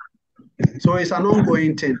 So it's an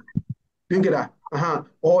ongoing thing. Do you get that?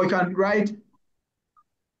 Or you can write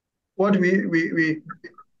what we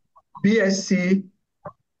BSc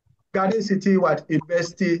Garden City what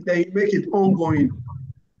university, then you make it ongoing.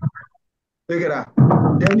 Do you get that?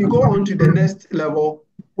 Then you go on to the next level,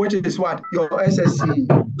 which is what your SSC.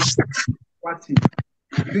 What?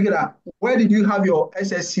 Figure out where did you have your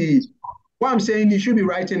SSC? What I'm saying, you should be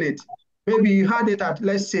writing it. Maybe you had it at,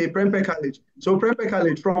 let's say, Prempeh College. So Prempeh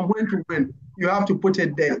College, from when to when, you have to put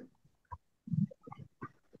it there.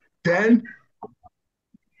 Then,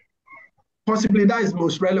 possibly that is the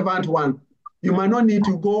most relevant one. You might not need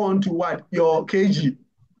to go on to what? Your KG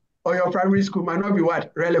or your primary school might not be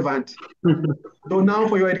what? Relevant. So now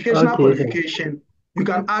for your educational Okay, sir. qualification, you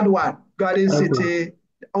can add what? Garden Okay. City,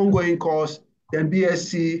 ongoing course, then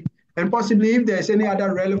BSc, and possibly if there's any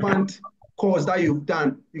other relevant course that you've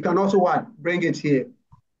done, you can also what? Bring it here.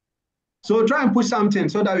 So try and put something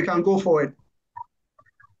so that we can go forward.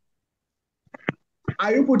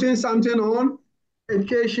 Are you putting something on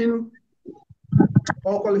education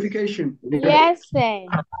or qualification? Yes, sir.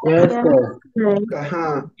 Yes, sir.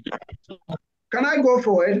 Uh-huh. Can I go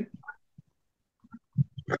forward?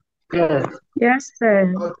 Yes. Yes,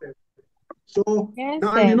 sir. Okay. So Yes,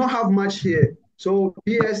 now I do sir. not have much here. So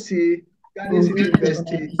BSc, Garden City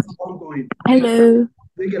University, ongoing. Hello.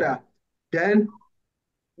 Look at that. Then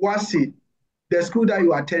WASI, the school that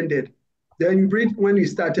you attended. Then you read when you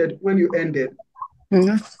started, when you ended.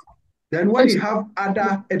 Then when you have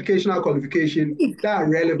other educational qualification that are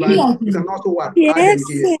relevant, you can also what? Add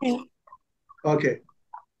them here. Okay.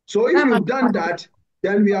 So if you've done that,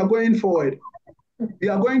 then we are going forward. We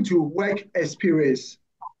are going to work experience.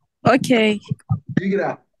 Okay. You get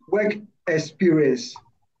that? Work experience.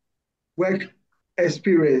 Work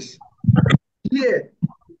experience. Here,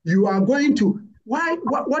 you are going to,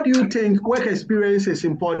 what do you think work experience is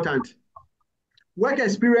important? Work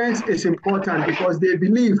experience is important because they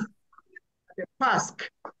believe the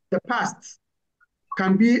past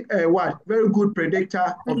can be a what? Very good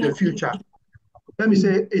predictor of the future. Let me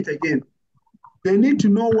say it again. They need to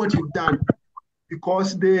know what you've done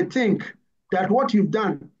because they think that what you've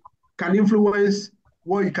done can influence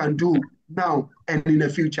what you can do now and in the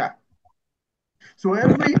future. So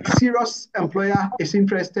every serious employer is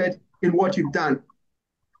interested in what you've done.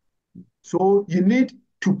 So you need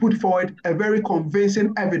to put forward a very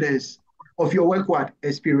convincing evidence of your work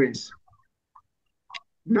experience.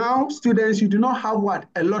 Now, students, you do not have what?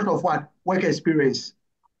 A lot of what? Work experience.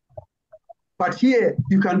 But here,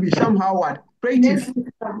 you can be somehow what? Creative,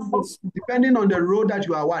 depending on the role that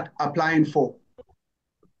you are what? Applying for.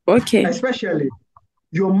 Okay. Especially,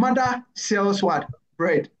 your mother sells what?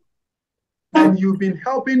 Bread. And you've been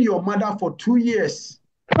helping your mother for 2 years.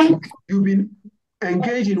 You've been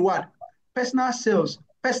engaged in what? Personal sales,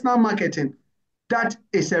 personal marketing. That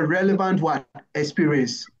is a relevant what?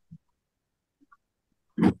 Experience.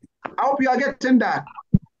 I hope you are getting that.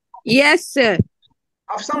 Yes, sir.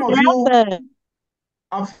 Have some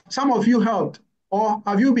of you helped, or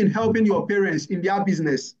have you been helping your parents in their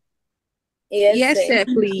business? Yes, sir,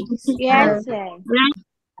 please. Yes, sir.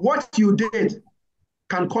 What you did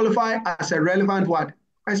can qualify as a relevant what?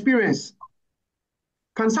 Experience.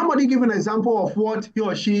 Can somebody give an example of what he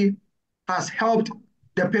or she has helped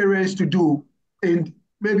the parents to do in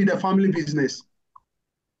maybe the family business?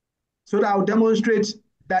 So that I'll demonstrate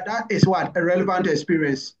that that is what? A relevant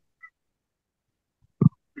experience.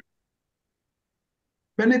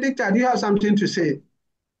 Benedicta, do you have something to say?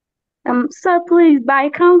 So please, by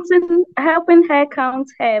helping her count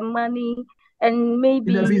her money and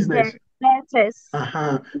maybe In the business. her letters.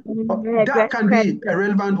 That can be a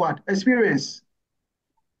relevant what? Experience.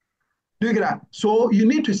 Do you get that? So you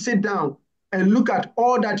need to sit down and look at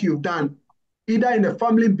all that you've done, either in the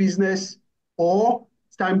family business or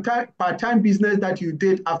part-time business that you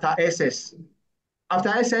did after SS. After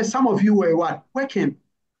SS, some of you were what? Working.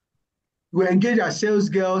 You were engaged as sales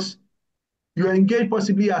girls. You were engaged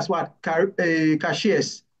possibly as what?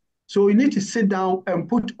 Cashiers. So you need to sit down and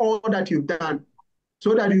put all that you've done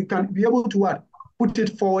so that you can be able to what? Put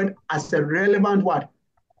it forward as a relevant what?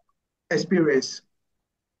 Experience.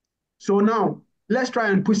 So now, let's try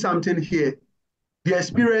and put something here. The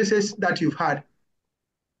experiences that you've had.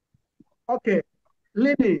 Okay,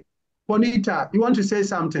 Lily, Bonita, you want to say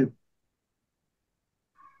something?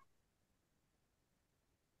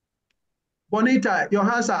 Bonita, your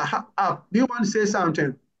hands are up. Do you want to say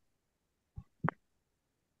something?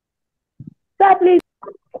 Sir, please.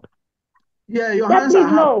 Yeah, your Sir, hands please, are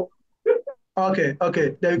up. no. Okay,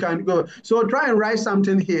 then you can go. So try and write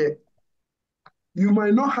something here. You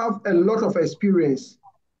might not have a lot of experience,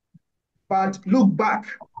 but look back,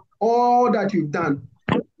 all that you've done.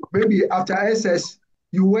 Maybe after SS,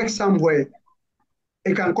 you work somewhere.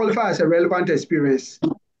 It can qualify as a relevant experience.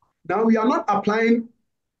 Now, we are not applying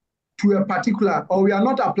to a particular, or we are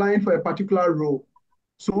not applying for a particular role.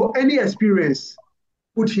 So any experience,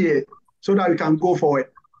 put here so that we can go forward.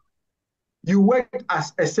 You worked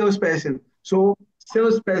as a salesperson. So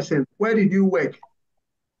Salesperson, where did you work?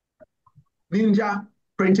 Ninja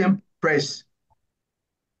printing press.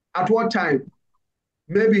 At what time?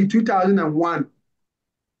 Maybe 2001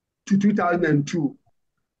 to 2002.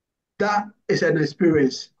 That is an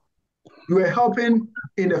experience. You were helping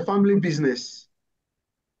in a family business.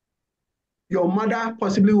 Your mother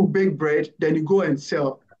possibly will bake bread, then you go and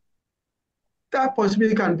sell. That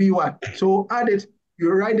possibly can be what? So add it,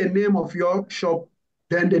 you write the name of your shop,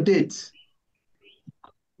 then the date.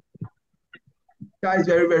 That is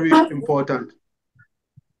very, very important.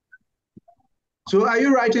 So are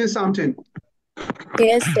you writing something?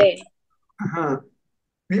 Yes, sir.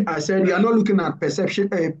 I said you are not looking at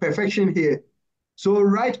perfection here. So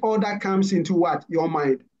write all that comes into what? Your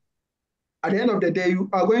mind. At the end of the day, you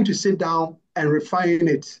are going to sit down and refine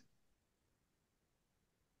it.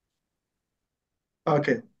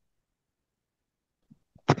 Okay.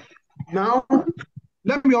 Now,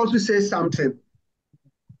 let me also say something.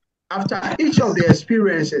 After each of the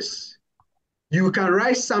experiences, you can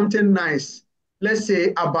write something nice. Let's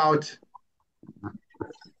say about,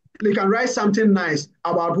 you can write something nice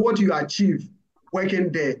about what you achieved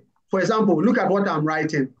working there. For example, look at what I'm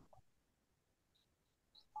writing.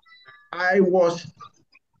 I was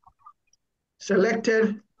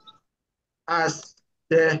selected as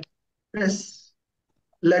the best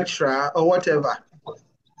lecturer or whatever.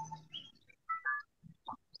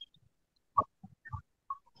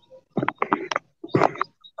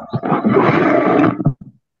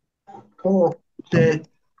 For the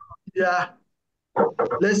year,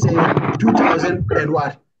 let's say 2003.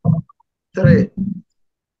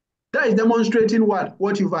 That is demonstrating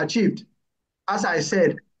what you've achieved. As I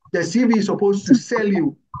said, the CV is supposed to sell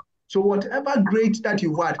you. So whatever great that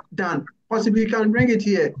you've done, possibly you can bring it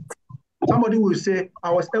here. Somebody will say,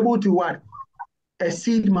 I was able to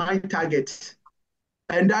exceed my target.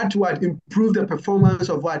 And that improve the performance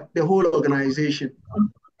of the whole organization.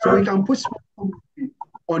 So you can put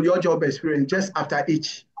on your job experience just after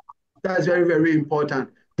each. That's very, very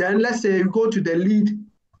important. Then let's say you go to the lead,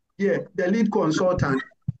 the lead consultant,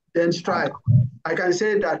 then strive. I can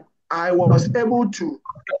say that I was able to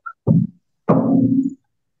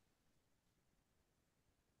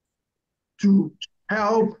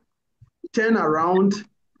help turn around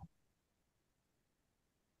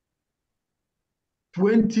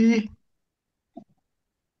 20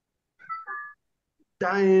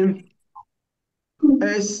 dying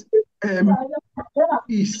SMEs.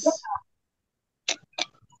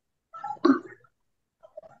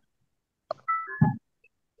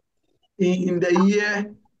 In the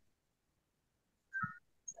year,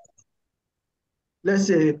 let's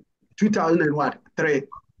say 2003.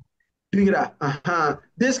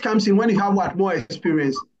 This comes in when you have more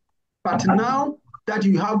experience. But now that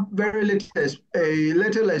you have very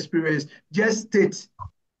little experience, just state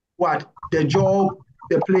the job,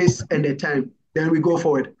 the place, and the time. Then we go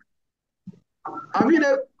forward. Have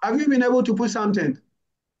you been able to put something?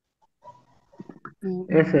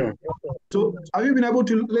 Yes, sir. So have you been able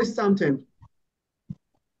to list something?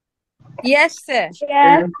 Yes, sir.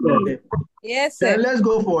 Yes. Okay. Yes, sir. Then let's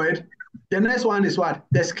go forward. The next one is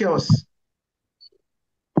the skills.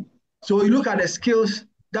 So you look at the skills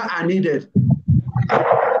that are needed.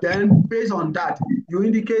 Then based on that, you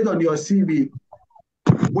indicate on your CV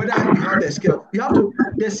whether you have the skill.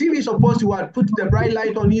 The CV is supposed to put the bright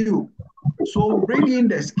light on you. So bring in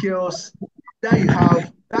the skills that you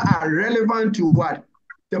have that are relevant to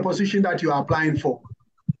the position that you are applying for.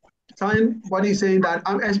 Somebody is saying that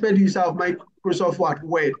I'm expert user of Microsoft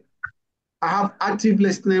Word. I have active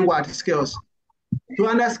listening skills. To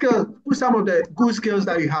under skills, put some of the good skills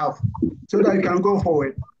that you have so that you can go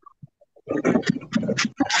forward.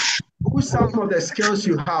 Put some of the skills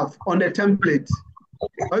you have on the template.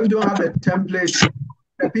 Or if you don't have the template,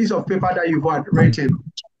 a piece of paper that you've written,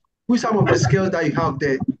 put some of the skills that you have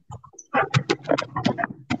there.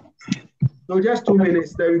 So just 2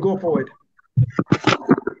 minutes, then we go forward.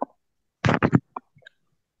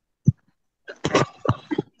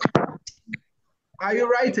 Are you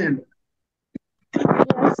writing?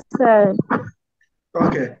 Yes, sir.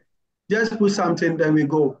 Okay. Just put something, then we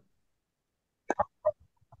go.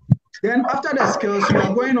 Then after the skills, we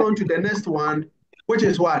are going on to the next one, which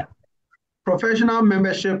is professional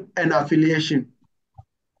membership and affiliation.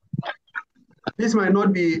 This might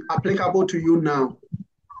not be applicable to you now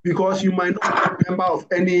because you might not be a member of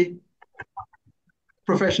any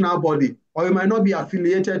professional body, or you might not be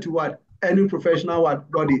affiliated to any professional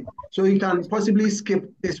body. So you can possibly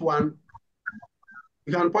skip this one.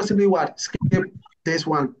 You can possibly skip this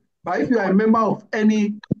one. But if you are a member of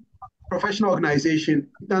any professional organization,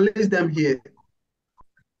 you can list them here.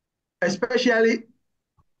 Especially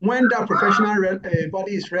when that professional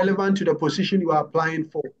body is relevant to the position you are applying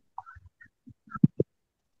for.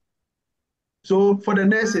 So for the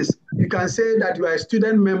nurses, you can say that you are a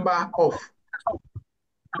student member of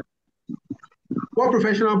what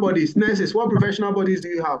professional bodies? Nurses, what professional bodies do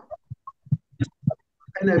you have?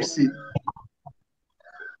 NFC.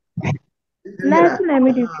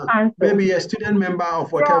 Maybe a student member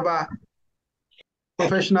of whatever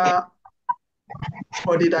professional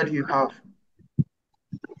body that you have.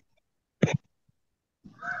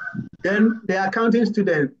 Then the accounting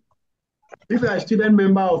student, if you are a student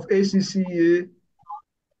member of ACCA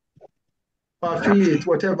or affiliate,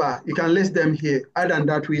 whatever, you can list them here. Other than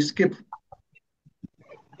that, we skip.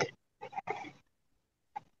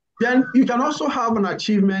 Then you can also have an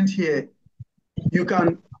achievement here. You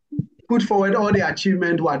can put forward all the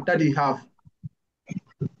achievement that you have.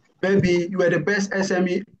 Maybe you were the best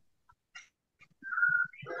SME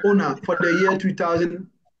owner for the year 2000.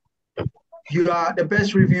 You are the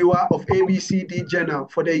best reviewer of ABCD Journal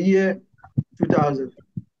for the year 2000.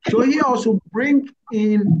 So here also bring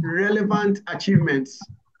in relevant achievements.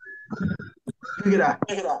 Look at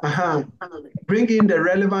that. Bring in the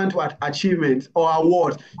relevant achievements or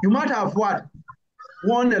awards. You might have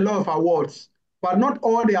won a lot of awards, but not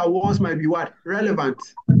all the awards might be relevant.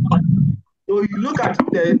 So you look at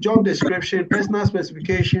the job description, personal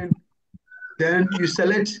specification, then you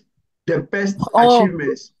select the best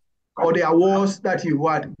achievements or the awards that you've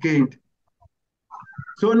gained.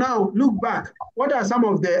 So now look back. What are some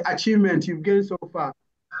of the achievements you've gained so far?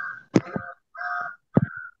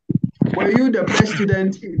 Were you the best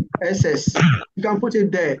student in SS? You can put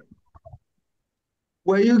it there.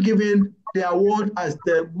 Were you given the award as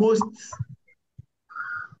the most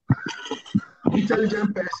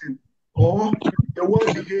intelligent person or the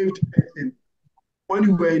well-behaved person when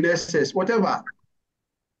you were in SS? Whatever.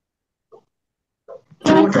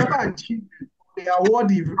 So whatever achievement, the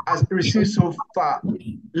award you have received so far,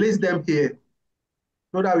 list them here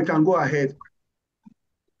so that we can go ahead.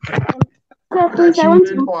 What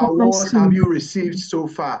achievement or awards have you received so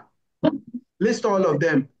far? List all of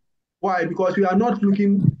them. Why? Because we are not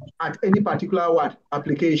looking at any particular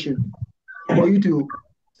application for you to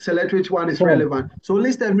select which one is relevant. So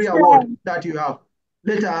list every award that you have.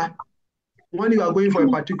 Later, when you are going for a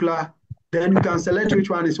particular, then you can select which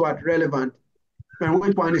one is relevant and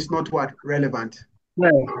which one is not relevant.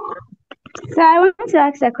 So I want to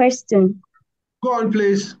ask a question. Go on,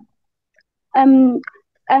 please.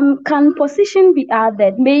 Can position be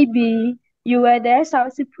added? Maybe you were the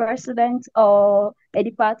SRC president or a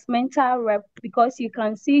departmental rep, because you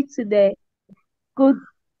can see to the good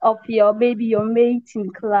of your mate in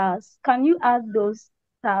class. Can you add those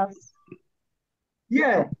tasks?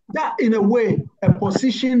 Yeah, that in a way, a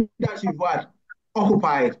position that you've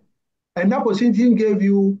occupied, and that position gave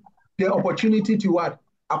you the opportunity to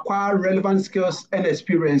acquire relevant skills and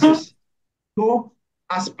experiences. So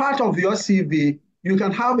as part of your CV, you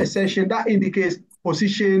can have a section that indicates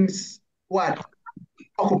positions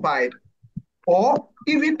occupied, or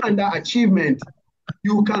even under achievement,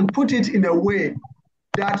 you can put it in a way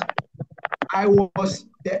that I was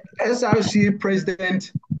the SRC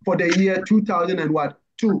president for the year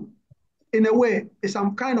 2002. In a way, it's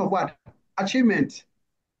some kind of achievement.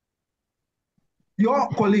 Your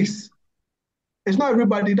colleagues, it's not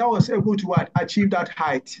everybody that was able to achieve that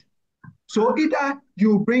height. So either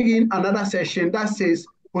you bring in another section that says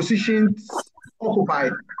positions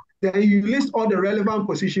occupied, then you list all the relevant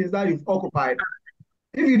positions that you've occupied.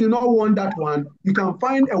 If you do not want that one, you can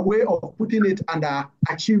find a way of putting it under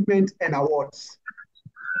achievement and awards.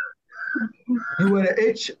 You were the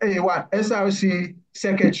SRC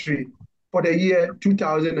secretary for the year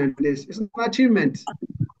 2000 and this. It's an achievement.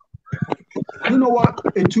 You know what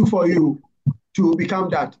it took for you to become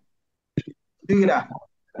that? Do that.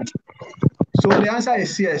 So the answer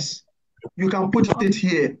is yes. You can put it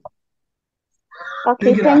here.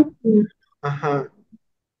 Okay, thank you.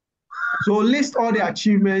 So list all the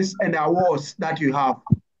achievements and the awards that you have.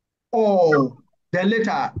 Then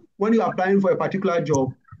later, when you are applying for a particular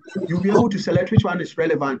job, you'll be able to select which one is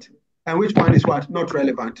relevant and which one is not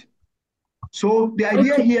relevant. So the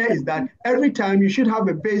idea here is that every time you should have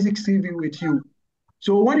a basic CV with you.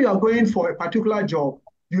 So when you are going for a particular job,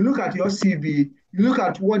 you look at your CV, you look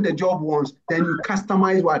at what the job wants, then you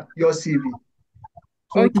customize your CV.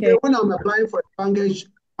 So today, when I'm applying for a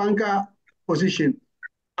banker position,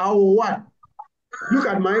 I will look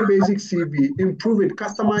at my basic CV, improve it,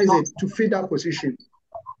 customize it to fit that position.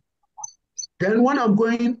 Then when I'm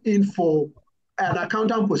going in for an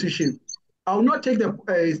accountant position, I will not take the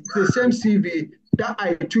same CV that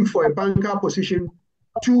I took for a banker position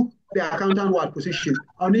to the accountant what position,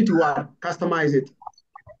 I'll need to what customize it.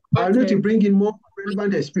 I'll need to bring in more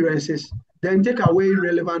relevant experiences, then take away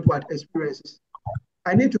irrelevant what experiences.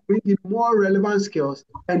 I need to bring in more relevant skills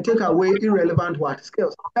and take away irrelevant what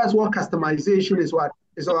skills. That's what customization is what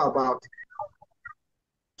is all about.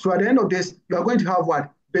 So at the end of this, you are going to have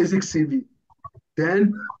what? Basic CV.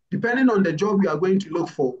 Then, depending on the job you are going to look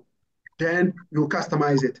for, then you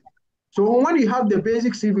customize it. So when you have the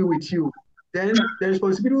basic CV with you, then the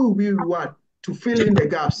responsibility will be what? To fill in the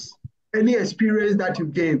gaps. Any experience that you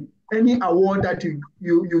gain, any award that you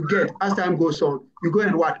get as time goes on, you go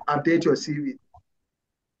and what? Update your CV.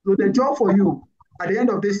 So the job for you at the end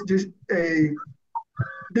of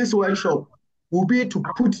this workshop will be to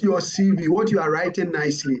put your CV, what you are writing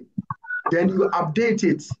nicely, then you update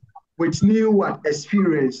it with new what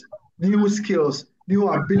experience, new skills, new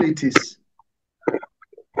abilities.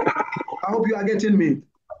 I hope you are getting me.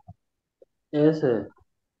 Yes, sir.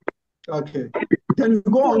 Okay. Then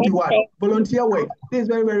we go on to what? Volunteer work. This is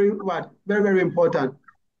very important.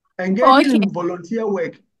 Engaging in volunteer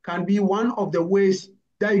work can be one of the ways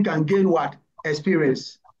that you can gain what?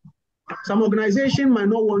 Experience. Some organization might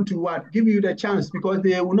not want to what? Give you the chance because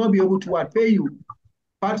they will not be able to what? Pay you.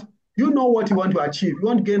 But you know what you want to achieve. You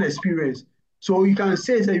want to gain experience. So you can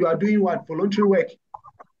say that you are doing what? Voluntary work.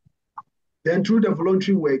 Then through the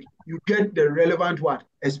voluntary work, you get the relevant what?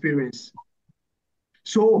 Experience.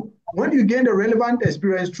 So when you gain the relevant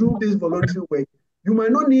experience through this voluntary work, you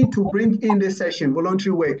might not need to bring in this session,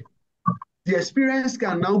 voluntary work. The experience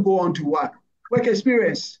can now go on to what? Work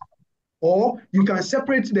experience. Or you can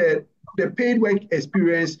separate the paid work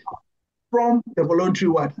experience from the voluntary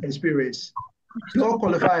what? Experience. They all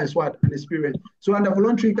qualify as what? An experience. So under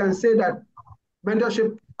voluntary, you can say that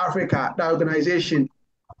Mentorship Africa, the organization,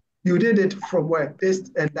 you did it from where?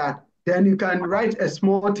 This and that. Then you can write a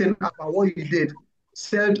small thing about what you did,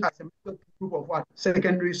 served as a group of what?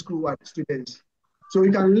 Secondary school what? Students. So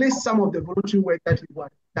you can list some of the voluntary work that you've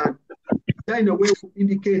done. That in a way will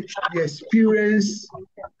indicate the experience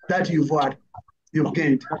that you've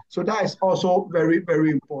gained. So that is also very,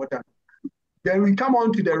 very important. Then we come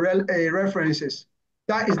on to the references.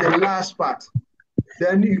 That is the last part.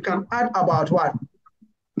 Then you can add about what?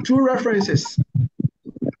 2 references.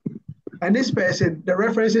 And this person, the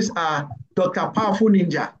references are Dr. Powerful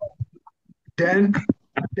Ninja. Then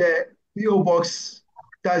the PO box,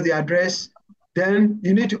 that's the address. Then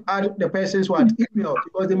you need to add the person's what? Email,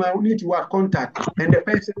 because they might need to what? Contact. And the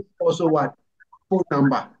person also what? Phone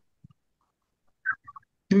number.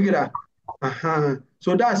 Do you get that?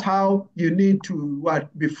 So that's how you need to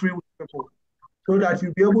what? Be free with people. So that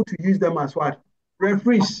you'll be able to use them as what?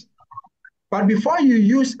 Referees. But before you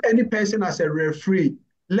use any person as a referee,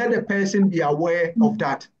 let the person be aware of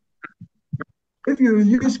that. If you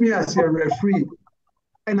use me as a referee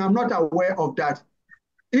and I'm not aware of that,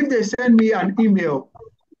 if they send me an email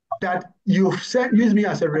that you've used me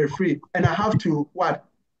as a referee and I have to what?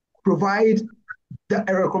 Provide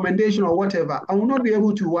a recommendation or whatever, I will not be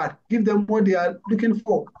able to what? Give them what they are looking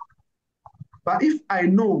for. But if I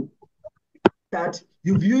know that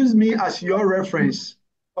you've used me as your reference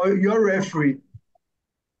or your referee,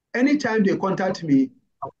 anytime they contact me,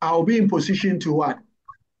 I'll be in position to what?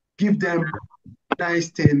 Give them nice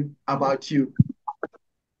thing about you.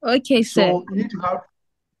 Okay, sir. So you need to have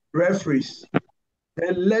referees.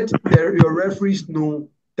 Then let your referees know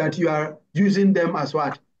that you are using them as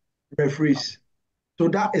what? Referees. So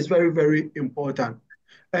that is very, very important.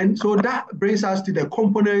 And so that brings us to the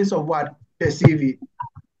components of what? The CV.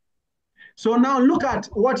 So now look at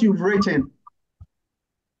what you've written.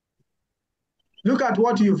 Look at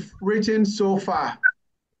what you've written so far.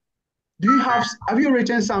 Have you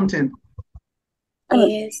written something?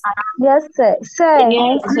 Yes. Yes, sir. Sir.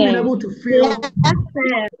 Yes, Have you been able to fill?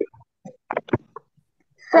 sir.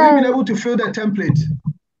 Have you been able to fill the template?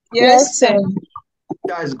 Yes, sir.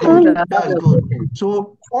 That's good. That's good.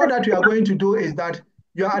 So all that you are going to do is that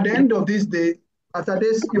you are at the end of this day, after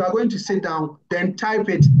this, you are going to sit down, then type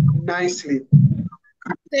it nicely.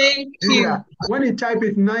 Thank you. When you type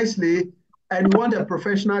it nicely and you want a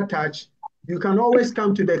professional touch, you can always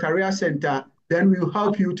come to the career center, then we'll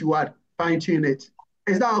help you to what? Fine-tune it.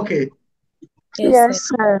 Is that okay? Yes,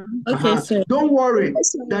 sir. Okay, sir. Don't worry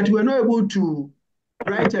that we're not able to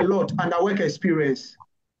write a lot under work experience.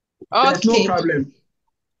 There's no problem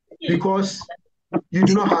because you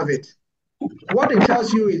do not have it. What it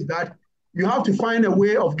tells you is that you have to find a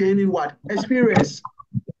way of gaining what? Experience.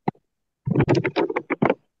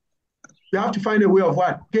 You have to find a way of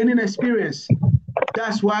what? Gaining experience.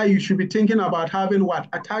 That's why you should be thinking about having what?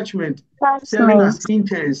 Attachment, serving as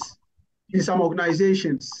interns in some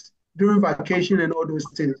organizations during vacation and all those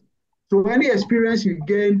things. So any experience you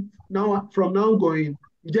gain now from now going,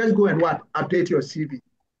 you just go and what? Update your CV.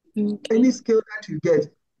 Okay. Any skill that you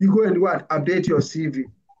get, you go and what? Update your CV.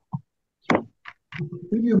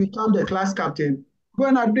 If you become the class captain, go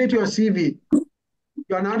and update your CV.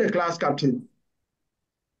 You are now the class captain.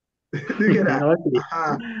 Look at that.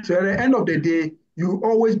 Okay. So at the end of the day, you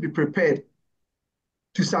always be prepared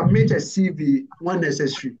to submit a CV when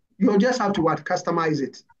necessary. You'll just have to what? Customize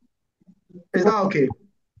it. Is that okay?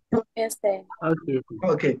 Yes, sir. Okay, sir.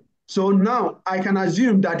 Okay. So now I can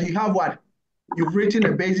assume that you have what? You've written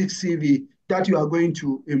a basic CV that you are going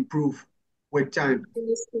to improve with time.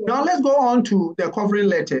 Now let's go on to the covering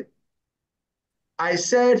letter. I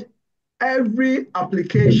said every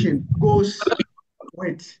application goes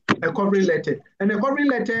with a covering letter. And a covering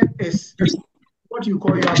letter is what you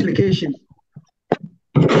call your application.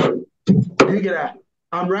 Do you get that?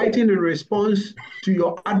 I'm writing in response to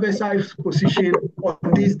your adversary's position on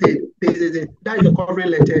this date. That is the covering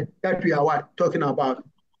letter that we are what? Talking about.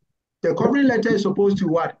 The covering letter is supposed to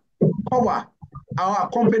what? Cover or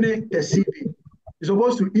accompany the CV. It's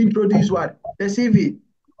supposed to introduce what? The CV.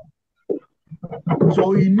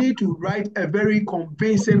 So you need to write a very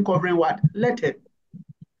convincing covering what? Letter.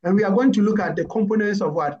 And we are going to look at the components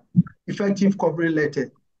of what? Effective covering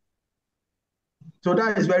letter. So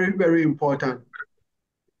that is very, very important.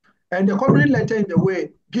 And the covering letter in a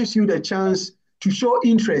way gives you the chance to show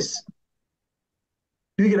interest.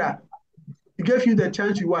 Do you get that? It gives you the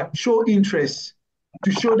chance to what? Show interest,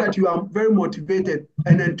 to show that you are very motivated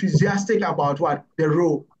and enthusiastic about what? The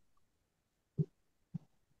role.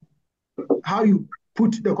 How you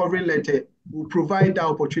put the covering letter will provide that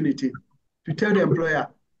opportunity to tell the employer.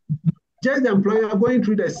 Just the employer going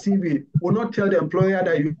through the CV will not tell the employer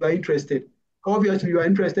that you are interested. Obviously, you are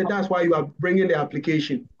interested. That's why you are bringing the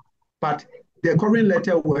application. But the covering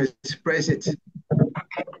letter will express it.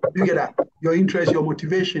 You get that? Your interest, your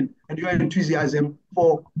motivation, and your enthusiasm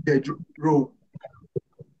for the role.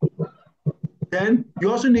 Then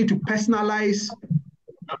you also need to personalize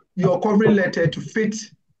your covering letter to fit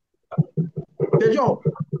the job.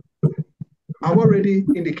 I've already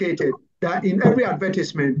indicated that in every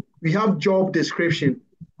advertisement, we have job description.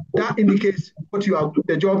 That indicates what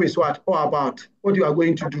the job is what or about, what you are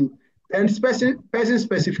going to do. And person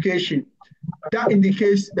specification, that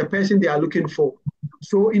indicates the person they are looking for.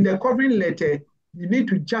 So in the covering letter, you need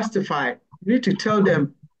to justify, you need to tell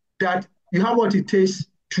them that you have what it takes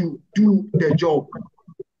to do the job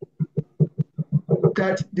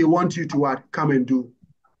that they want you to what, come and do.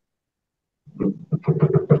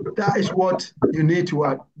 That is what you need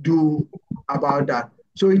to do about that.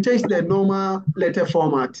 So it takes the normal letter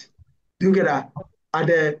format. Do you get that? At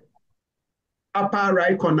the upper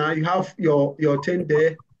right corner, you have your thing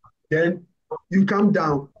there. Then you come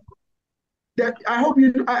down. I hope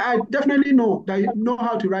I definitely know that you know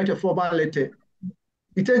how to write a formal letter.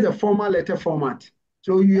 It is the formal letter format.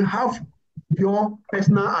 So you have your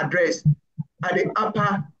personal address at the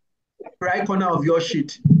upper right corner of your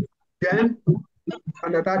sheet. Then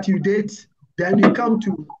under that you date, then you come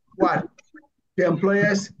to what? The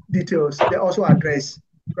employer's details, they also address,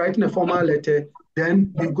 writing a formal letter,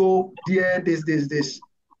 then you go, dear, this.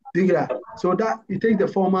 So that you take the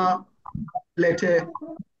formal letter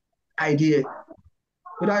idea.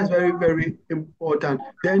 So that's very, very important.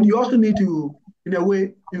 Then you also need to, in a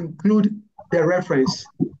way, include the reference.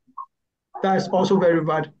 That's also very,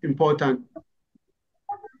 very important.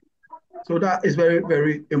 So that is very,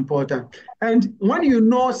 very important. And when you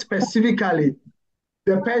know specifically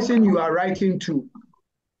the person you are writing to,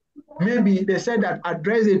 maybe they said that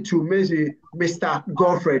address it to maybe Mr.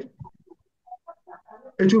 Godfred.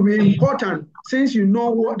 It will be important, since you know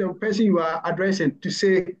what the person you are addressing, to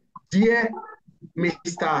say, dear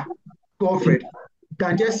Mr. Godfred,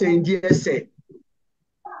 than just saying, dear sir.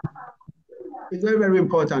 It's very, very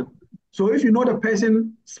important. So if you know the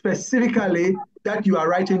person specifically that you are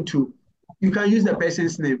writing to, you can use the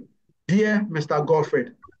person's name. Dear Mr.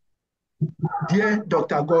 Godfred, dear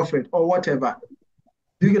Dr. Godfred, or whatever.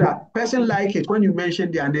 Do you get that? Person like it when you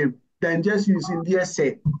mention their name, then just using dear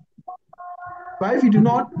sir. But if you do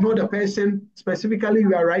not know the person specifically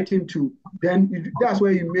you are writing to, then that's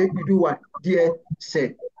where you do what? Dear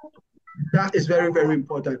sir. That is very, very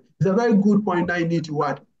important. It's a very good point that you need to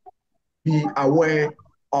what? Be aware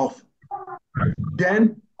of.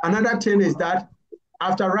 Then another thing is that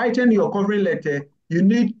after writing your covering letter, you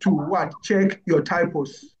need to what? Check your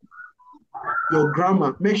typos, your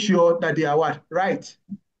grammar. Make sure that they are what? Right.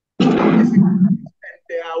 If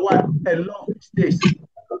they are what? A lot of mistakes.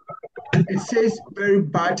 It says very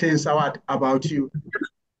bad things about you.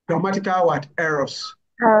 Grammatical what? Errors.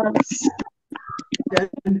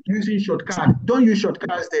 then using shortcut. Don't use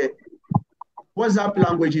shortcuts there. WhatsApp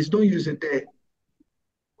languages, don't use it there.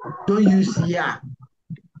 Don't use yeah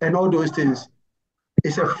and all those things.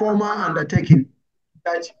 It's a formal undertaking.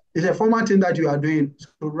 That is a formal thing that you are doing.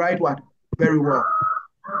 So write what? Very well.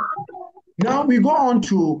 Now we go on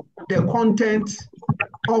to the content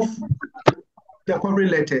of the covering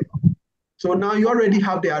letter. So now you already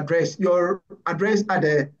have the address, your address at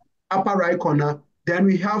the upper right corner. Then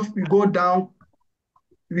we go down,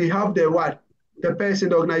 we have the what? The person,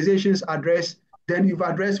 the organization's address. Then you've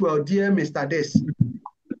addressed, well, dear Mr. This.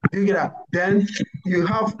 Do you get that? Then you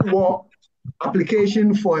have what?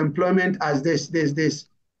 Application for employment as this.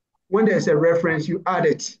 When there's a reference, you add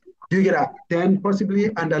it. Do you get that? Then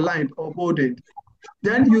possibly underlined or bolded.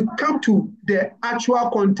 Then you come to the actual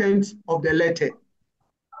content of the letter.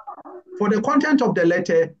 For the content of the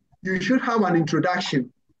letter, you should have an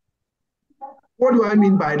introduction. What do I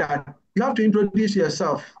mean by that? You have to introduce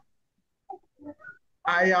yourself.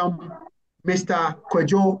 I am Mr.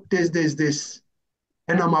 Kwejo, this,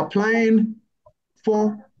 and I'm applying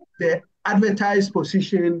for the advertised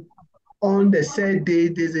position on the said day,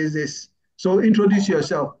 this. So introduce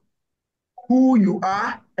yourself, who you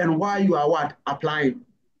are and why you are what? Applying.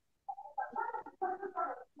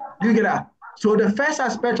 Do you get that? So the first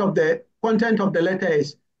aspect of the content of the letter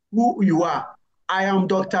is who you are. I am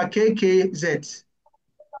Dr. KKZ.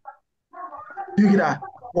 Do you get that?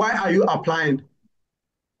 Why are you applying?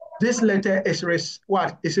 This letter is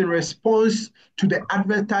is in response to the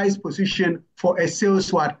advertised position for a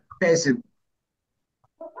sales person.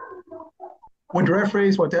 With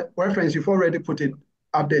reference, reference, you've already put it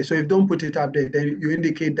up there. So if you don't put it up there, then you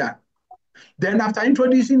indicate that. Then after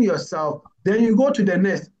introducing yourself, then you go to the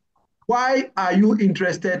next. Why are you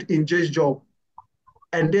interested in this job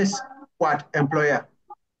and this employer?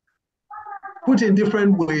 Put in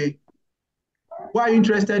different way. Why are you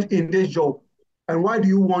interested in this job? And why do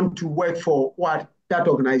you want to work for that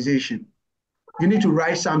organization? You need to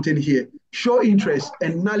write something here. Show interest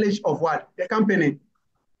and knowledge of the company.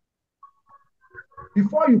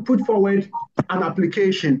 Before you put forward an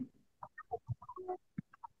application,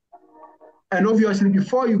 and obviously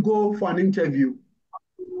before you go for an interview,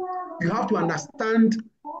 you have to understand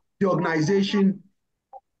the organization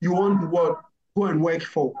you want to go and work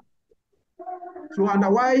for. So under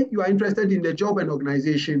why you are interested in the job and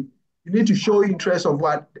organization, you need to show interest of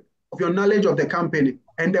your knowledge of the company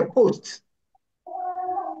and the posts.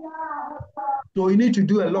 So you need to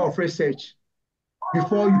do a lot of research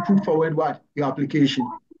before you put forward your application.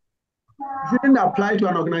 You shouldn't apply to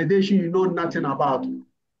an organization you know nothing about.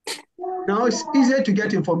 Now it's easier to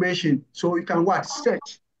get information, so you can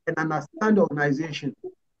search and understand the organization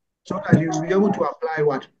so that you'll be able to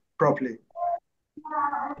apply properly.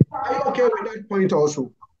 Are you okay with that point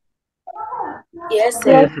also? Yes,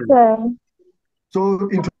 sir. Yes, sir. So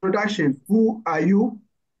introduction, who are you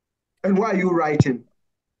and why are you writing?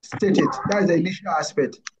 State it. That is the initial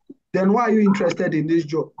aspect. Then why are you interested in this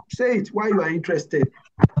job? Say it, why you are interested.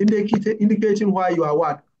 Indicating why you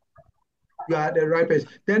are you are the right person.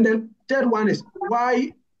 Then the third one is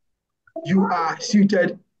why you are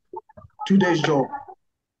suited to this job.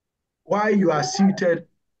 Why you are suited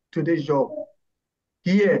to this job.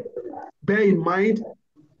 Here, bear in mind,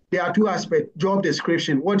 there are two aspects: job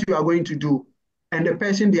description, what you are going to do, and the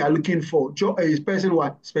person they are looking for. Job is person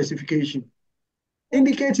specification.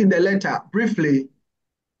 Indicate in the letter briefly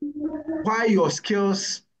why your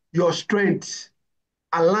skills, your strengths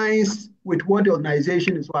aligns with what the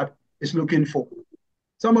organization is looking for.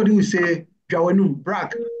 Somebody will say,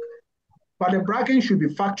 brag, but the bragging should be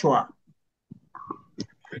factual.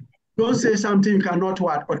 Don't say something you cannot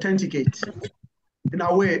authenticate. In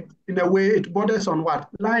a way, it borders on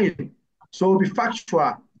lying. So be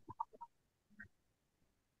factual.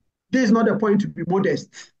 This is not the point to be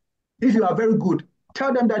modest. If you are very good,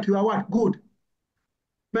 tell them that you are good.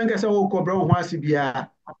 You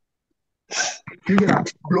can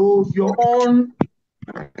blow your own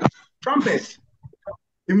trumpet.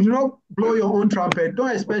 If you do not blow your own trumpet,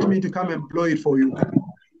 don't expect me to come and blow it for you.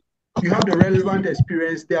 You have the relevant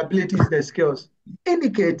experience, the abilities, the skills.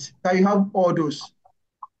 Indicate that you have all those.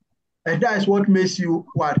 And that is what makes you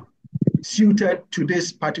suited to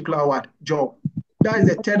this particular job. That is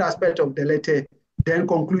the third aspect of the letter. Then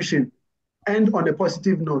conclusion. End on a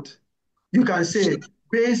positive note. You can say,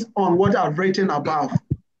 based on what I've written above,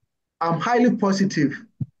 I'm highly positive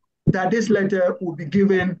that this letter will be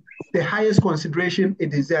given the highest consideration it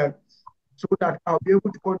deserves, so that I'll be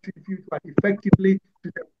able to contribute effectively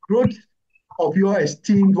to the growth of your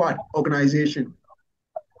esteemed organization.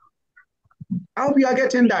 I hope you are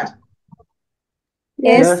getting that.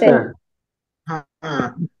 Yes, Yes, sir. sir.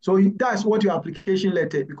 So that's what your application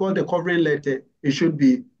letter, because the covering letter, it should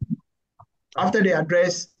be after the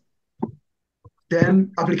address,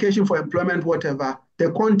 then application for employment, whatever,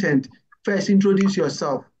 the content. First, introduce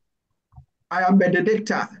yourself. I am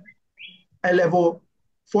Benedicta, a level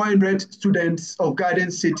 400 students of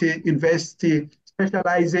Garden City University,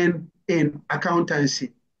 specializing in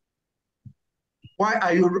accountancy. Why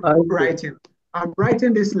are you Okay. writing? I'm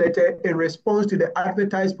writing this letter in response to the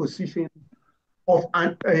advertised position of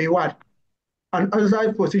an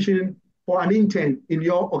advertised position for an intern in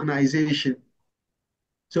your organization.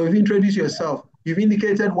 So you've introduced yourself. You've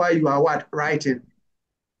indicated why you are writing.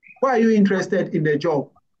 Why are you interested in the job?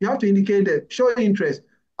 You have to indicate that, show interest.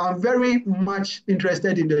 I'm very much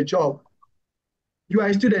interested in the job. You are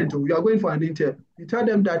a student, you are going for an interview. You tell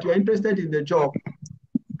them that you're interested in the job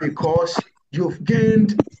because you've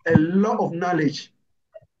gained a lot of knowledge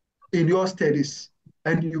in your studies,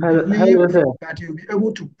 and you Hello, believe sir. that you'll be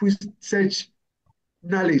able to put such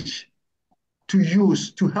knowledge to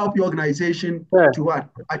use to help your organization Sir, to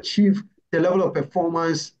achieve the level of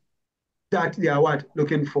performance that they are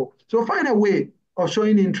looking for. So find a way of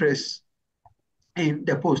showing interest in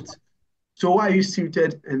the post. So why are you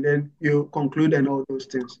suited? And then you conclude and all those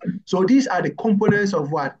things. So these are the components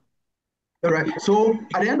of what? All right. So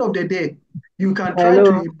at the end of the day, you can try to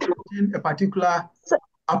hello. imagine a particular So,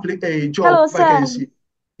 a hello, job sir. vacancy.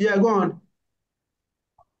 Yeah, go on.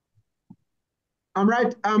 I'm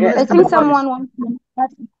right. I'm Yeah, I listening, think please. someone wants to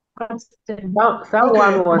ask a question. Okay,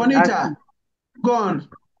 someone was Bonita, asking. go on.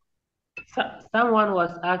 Someone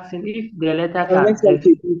was asking if the letter can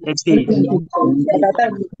exceed a page.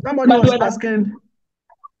 Somebody was asking,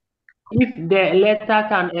 If the letter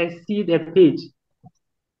can exceed a page.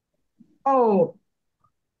 oh,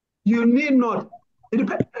 you need not.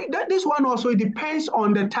 This one also, it depends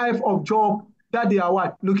on the type of job that they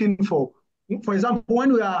are looking for. For example,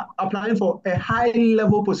 when we are applying for a high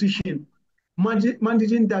level position,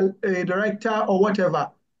 managing director or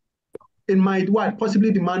whatever, it might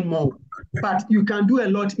possibly demand more. But you can do a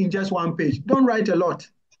lot in just one page. Don't write a lot.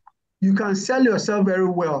 You can sell yourself very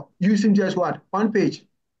well using just one page.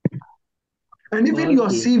 And even your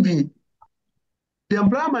Okay. CV, the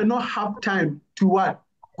employer might not have time to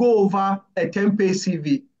go over a 10-page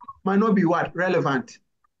CV, might not be relevant.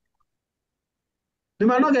 They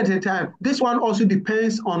might not get the time. This one also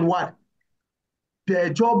depends on the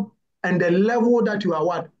job and the level that you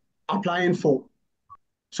are applying for.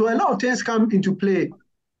 So a lot of things come into play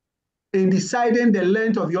in deciding the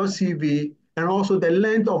length of your CV and also the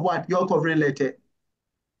length of your covering letter.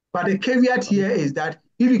 But the caveat here is that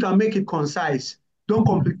if you can make it concise, don't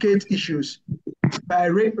complicate issues by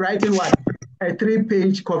writing a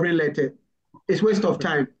 3-page covering letter. It's waste of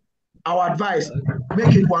time. Our advice,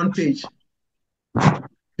 make it 1 page.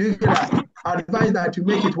 Do you get that? I advise that you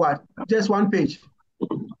make it just 1 page.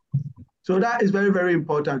 So that is very, very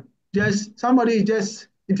important. Just somebody just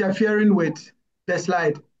interfering with the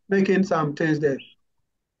slide, making some things there.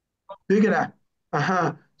 Do you get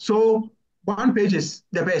that? So 1 page is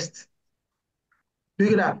the best. Do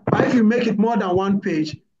you get that? But if you make it more than 1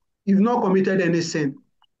 page, you've not committed any sin.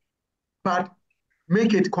 But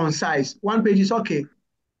make it concise. 1 page is okay.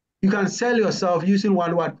 You can sell yourself using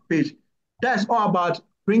one page. That's all about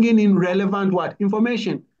bringing in relevant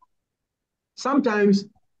information. Sometimes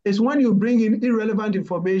it's when you bring in irrelevant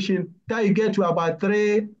information that you get to about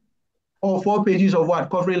 3 or 4 pages of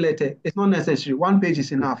covering letter. It's not necessary. 1 page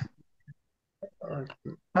is enough.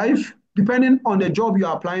 If depending on the job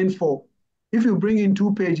you're applying for, if you bring in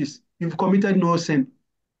 2 pages, you've committed no sin.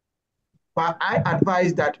 But I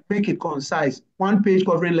advise that make it concise. 1 page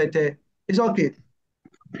covering letter is okay.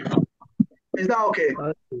 Is that okay?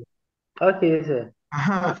 Okay. Okay, sir.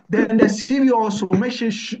 Then the CV also makes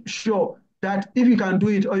sure that if you can do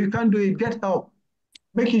it or you can't do it, get help.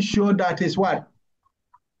 Making sure that it's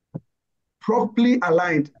properly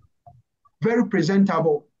aligned, very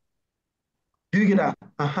presentable. Do you get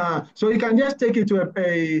that? So you can just take it to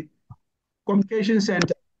a communication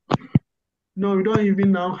center. No, we don't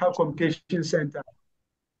even now have communication center.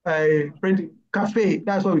 Printing cafe,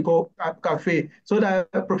 that's what we call a cafe. So that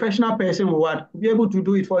a professional person will be able to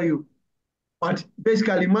do it for you. But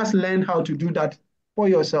basically, you must learn how to do that for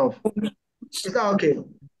yourself. Is that okay?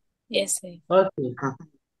 Yes, sir. Okay.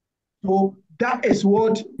 So that is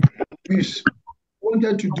what we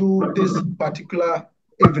wanted to do this particular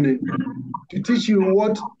evening, to teach you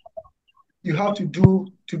what you have to do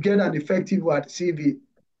to get an effective CV.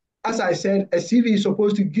 As I said, a CV is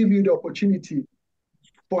supposed to give you the opportunity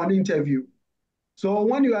for an interview. So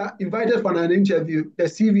when you are invited for an interview, the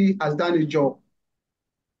CV has done its job.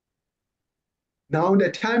 Now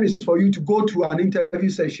the time is for you to go to an interview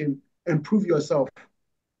session and prove yourself.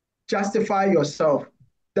 Justify yourself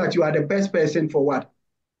that you are the best person for what?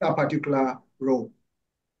 That particular role.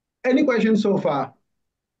 Any questions so far?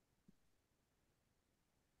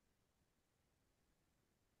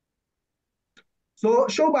 So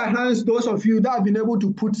show by hands those of you that have been able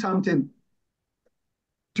to put something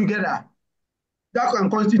together that can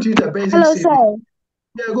constitute a basic Hello, CV. sir.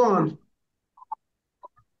 Yeah, go on.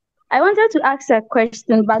 I wanted to ask a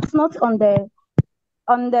question, but not on the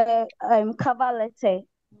cover letter.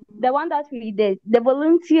 The one that we did, the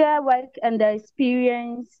volunteer work and the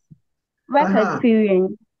work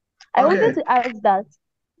experience. I wanted Okay. to ask that,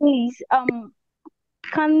 please,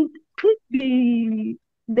 can it be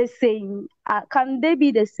the same? Can they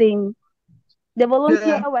be the same? The volunteer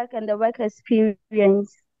Yeah, work and the work experience,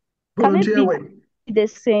 can it volunteer be work the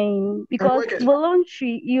same? and Because work experience.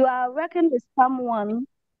 voluntary, you are working with someone,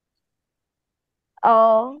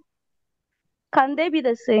 or can they be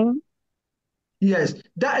the same? Yes,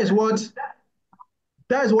 that is what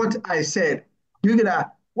I said. You get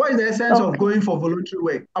that? What is the essence of Okay. going for voluntary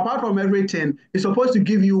work? Apart from everything, it's supposed to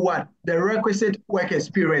give you what? The requisite work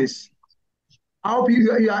experience. I hope you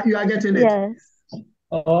are getting it. Yes.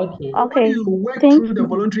 Okay. So when Okay. you work Thank through the you.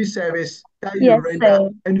 voluntary service that you Yes, render sir.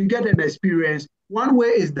 and you get an experience, one way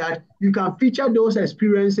is that you can feature those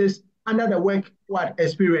experiences under the work what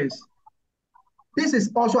experience. This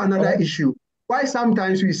is also another issue. Why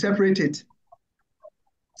sometimes we separate it.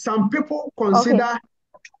 Some people Okay. consider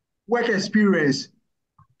work experience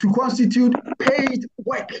to constitute paid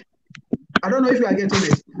work. I don't know if you are getting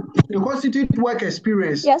it. They constitute work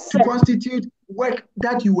experience Yes, to sir. constitute work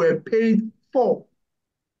that you were paid for,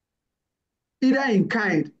 either in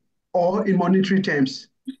kind or in monetary terms.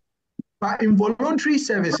 But in voluntary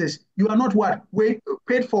services, you are not what?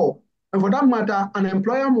 Paid for. And for that matter, an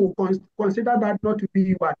employer will consider that not to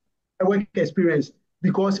be what? A work experience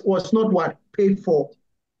because it was not what? Paid for.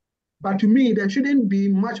 But to me, there shouldn't be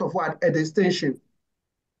much of what? A distinction.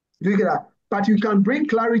 Do you get that? But you can bring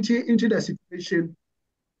clarity into the situation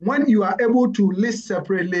when you are able to list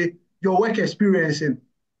separately your work experience in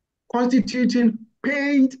constituting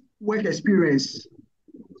paid work experience.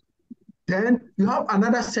 Then you have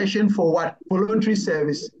another section for what? Voluntary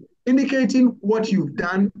service, indicating what you've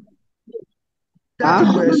done that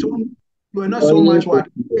you were not so much what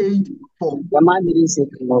paid for.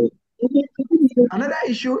 Another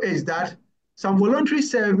issue is that some voluntary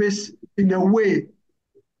service in a way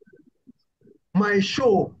might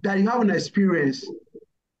show that you have an experience,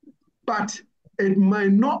 but it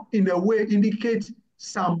might not in a way indicate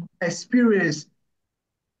some experience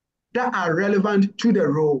that are relevant to the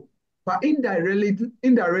role, but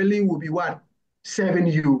indirectly will be what? Serving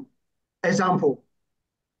you. Example,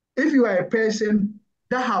 if you are a person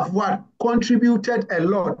that have what? Contributed a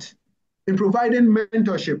lot in providing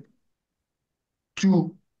mentorship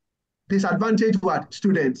to disadvantaged what?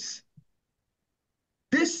 Students.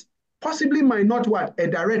 This possibly might not what? A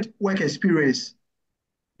direct work experience,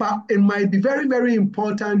 but it might be very, very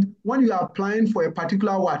important when you are applying for a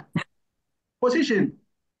particular what? Position.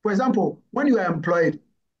 For example, when you are employed,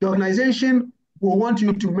 the organization will want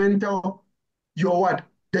you to mentor your what?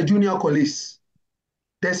 The junior colleagues.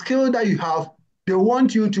 The skill that you have, they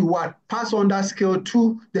want you to what? Pass on that skill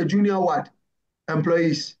to the junior what?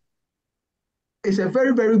 Employees. It's a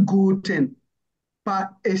very, very good thing,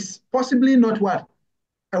 but it's possibly not what?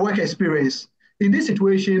 A work experience. In this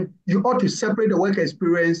situation, you ought to separate the work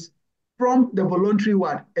experience from the voluntary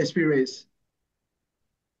what? Experience.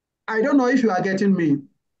 I don't know if you are getting me.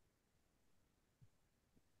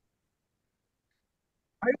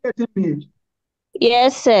 Are you getting me?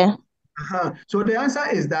 Yes, sir. So the answer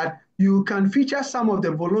is that you can feature some of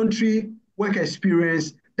the voluntary work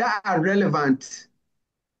experience that are relevant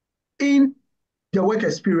in your work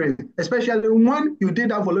experience, especially when you did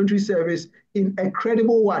that voluntary service in a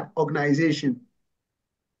credible what organization.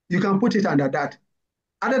 You can put it under that.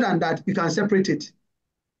 Other than that, you can separate it.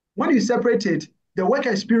 When you separate it, the work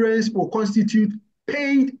experience will constitute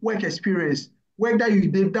paid work experience, work that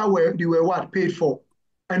you did that you were what? Paid for.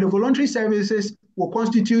 And the voluntary services will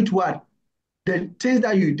constitute what? The things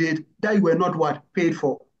that you did that you were not what? Paid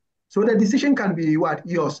for. So the decision can be what?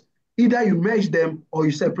 Yours. Either you merge them or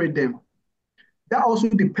you separate them. That also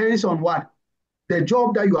depends on what? The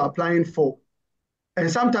job that you are applying for. And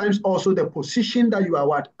sometimes also the position that you are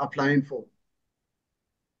what? Applying for.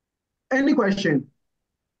 Any question?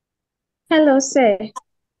 Hello, sir.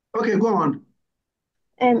 Okay, go on.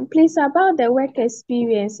 Please, about the work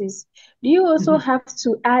experiences, do you also Mhm. have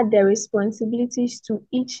to add the responsibilities to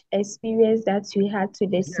each experience that you had to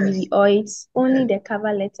the Yes, CV, or it's only yes. the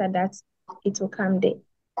cover letter that it will come there.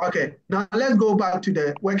 Okay, now let's go back to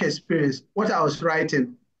the work experience, what I was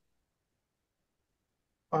writing.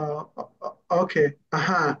 Okay,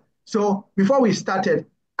 So before we started,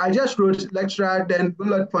 I just wrote lecturer, then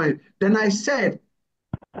bullet point. Then I said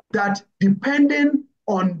that depending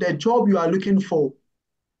on the job you are looking for,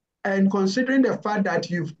 and considering the fact that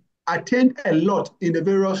you've attained a lot in the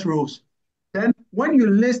various roles, then when you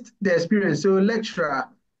list the experience, so lecturer,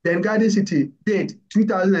 then Garden City, date,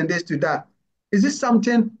 2000 and this to that, is this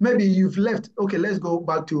something maybe you've left? Okay, let's go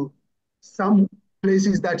back to some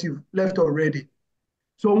places that you've left already.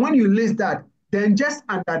 So when you list that, then just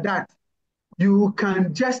under that, you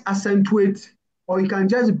can just accentuate or you can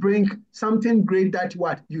just bring something great that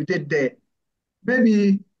what you did there.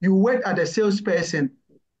 Maybe you worked as a salesperson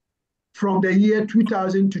from the year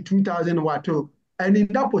 2000 to 2002. And in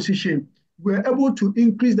that position, we were able to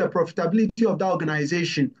increase the profitability of that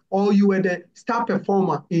organization, or you were the star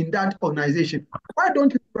performer in that organization. Why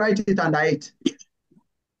don't you write it under it?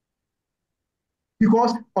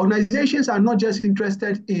 Because organizations are not just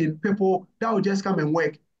interested in people that will just come and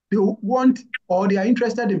work. They want, or they are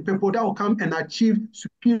interested in people that will come and achieve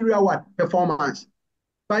superior performance.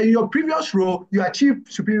 But in your previous role, you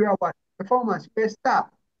achieved superior performance. You're a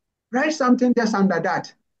star. Write something just under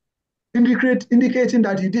that, indicating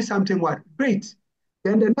that you did something great.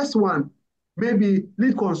 Then the next one, maybe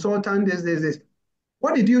lead consultant, this.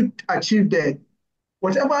 What did you achieve there?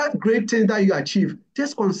 Whatever great thing that you achieve,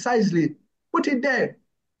 just concisely put it there.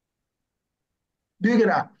 Do you get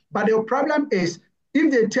that? But the problem is, if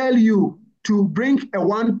they tell you to bring a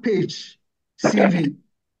one-page CV,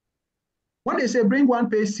 when they say bring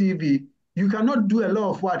one-page CV, you cannot do a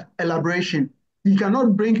lot of elaboration. You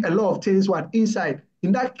cannot bring a lot of things inside.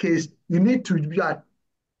 In that case, you need to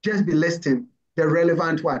just be listing the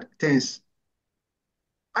relevant things.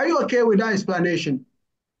 Are you okay with that explanation?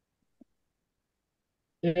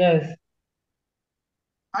 Yes.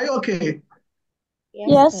 Are you okay?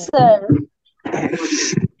 Yes, sir.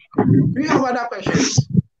 Do you have other questions?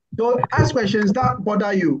 So ask questions that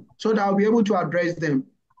bother you so that I'll be able to address them.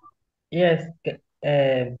 Yes.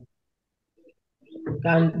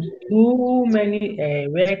 Can too many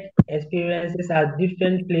work experiences at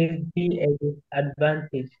different places be a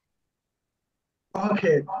disadvantage?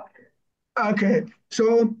 Okay.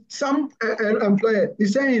 So some employer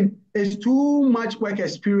is saying it's too much work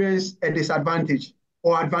experience a disadvantage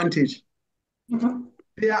or advantage.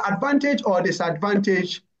 They are advantage or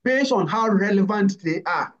disadvantage based on how relevant they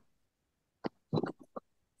are.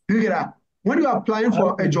 Do you get that? When you are applying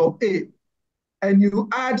for a job A and you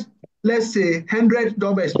add, let's say, 100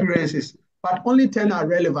 job experiences, but only 10 are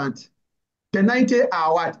relevant, the 90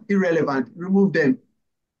 are irrelevant. Remove them.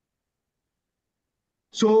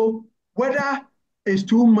 So whether it's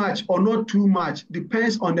too much or not too much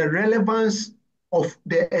depends on the relevance of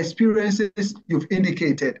the experiences you've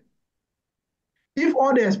indicated. If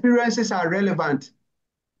all the experiences are relevant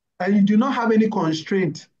and you do not have any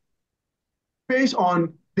constraint based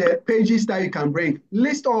on the pages that you can bring,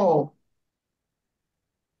 list all.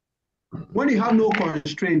 When you have no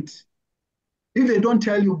constraint, if they don't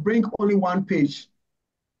tell you bring only one page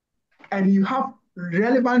and you have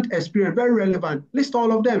relevant experience, very relevant, list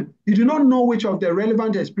all of them. You do not know which of the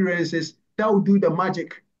relevant experiences that will do the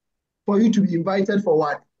magic for you to be invited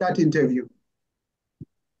for that interview.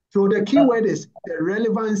 So the key word is the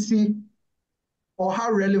relevancy or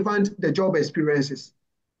how relevant the job experience is.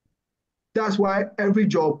 That's why every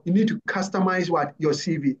job, you need to customize your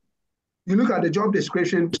CV. You look at the job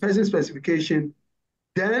description, person specification,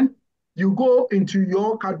 then you go into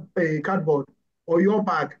your cardboard or your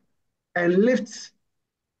bag and lift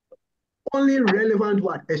only relevant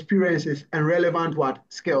experiences and relevant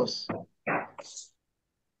skills.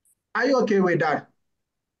 Are you okay with that?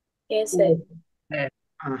 Yes, sir.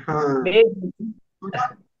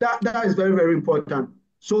 That is very, very important.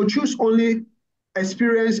 So choose only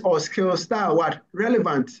experience or skills that are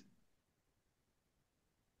relevant.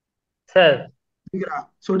 Sir. Yeah.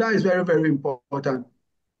 So that is very, very important.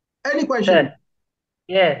 Any question? Sir.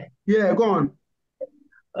 Yeah. Yeah, go on.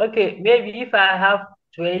 Okay, maybe if I have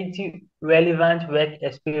 20 relevant work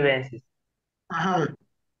experiences,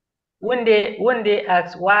 when they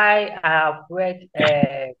ask why I have worked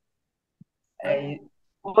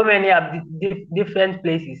so many of different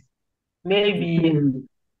places, maybe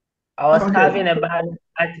I was having a bad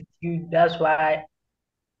attitude. That's why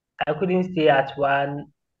I couldn't stay at one.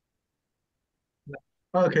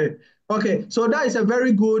 Okay. So that is a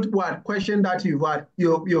very good question that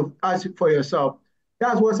you've asked for yourself.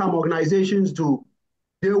 That's what some organizations do.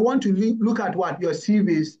 They want to look at your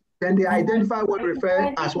CVs, then they identify what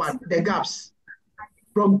refer as the gaps.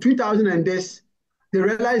 from 2000 and this, they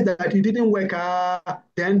realized that you didn't work,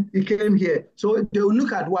 then you came here. So they will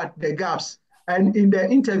look at what? The gaps. And in the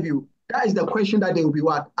interview, that is the question that they will be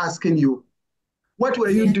what? Asking you. What were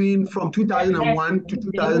you doing from 2001 to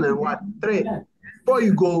 2003? Before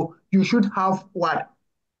you go, you should have what?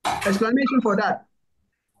 Explanation for that.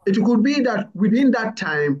 It could be that within that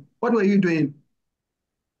time, what were you doing?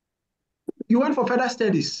 You went for further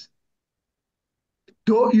studies.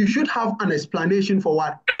 Though you should have an explanation for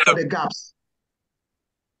what? For the gaps.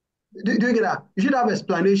 Do you get that? You should have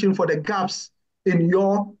explanation for the gaps in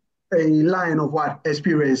your line of what?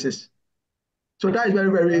 Experiences. So that is very,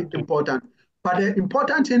 very important. But the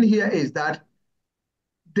important thing here is that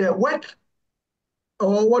the work,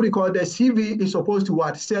 or what we call the CV, is supposed to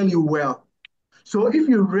what? Sell you well. So if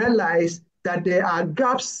you realize that there are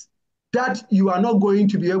gaps that you are not going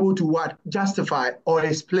to be able to what? Justify or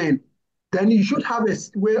explain, then you should have a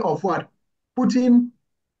way of what? Putting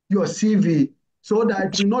your CV so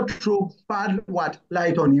that do not throw bad what?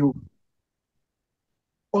 Light on you.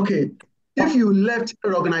 Okay, if you left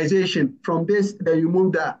an organization from this, then you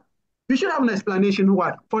moved there, you should have an explanation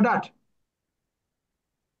what? For that.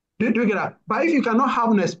 Do you get that? But if you cannot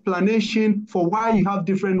have an explanation for why you have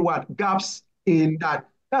different what? Gaps in that,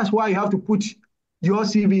 that's why you have to put your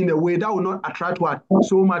CV in a way that will not attract what?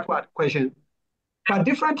 So much what? Question. But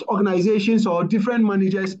different organizations or different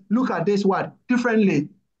managers look at this what? Differently.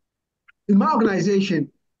 In my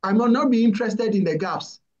organization, I might not be interested in the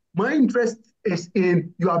gaps. My interest is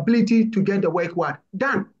in your ability to get the work what?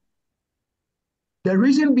 Done. The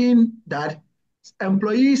reason being that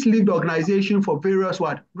employees leave the organization for various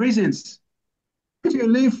what? Reasons. If you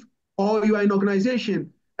leave or you are in an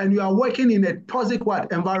organization and you are working in a toxic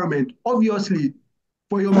what? Environment, obviously,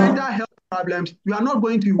 for your mental health problems, you are not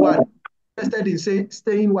going to what? Interested in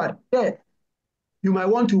staying what? There. You might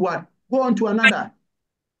want to what? Go on to another.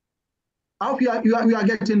 I hope you are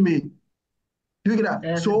getting me. Do you get that?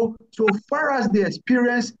 Yes. So far as the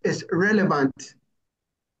experience is relevant,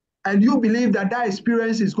 and you believe that that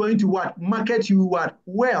experience is going to what? Market you what?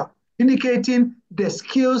 Well, indicating the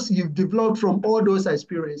skills you've developed from all those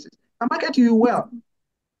experiences and market you well.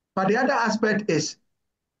 But the other aspect is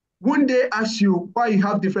when they ask you why you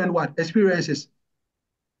have different what? Experiences,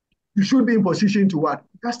 you should be in position to what?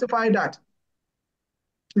 Justify that.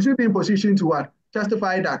 You should be in position to what?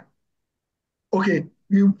 Justify that. Okay,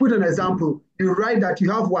 you put an example. You write that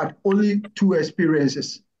you have what? Only 2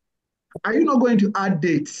 experiences. Are you not going to add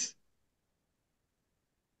dates?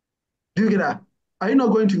 Do you get that? Are you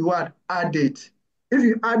not going to what? Add date. If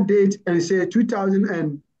you add date and say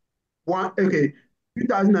 2001, okay,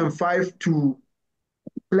 2005 to,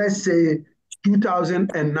 let's say,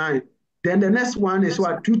 2009, then the next one is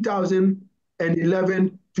what?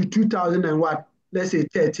 2011 to 2000 and what? Let's say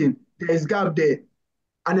 13. There is gap there.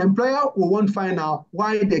 An employer will want to find out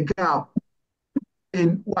why the gap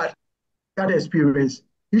in what? That experience.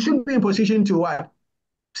 You should be in position to what?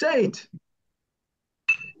 Say it.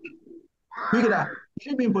 Look at that. You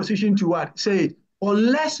should be in position to what? Say it.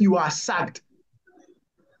 Unless you are sacked.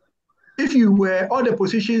 If you were all the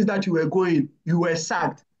positions that you were going, you were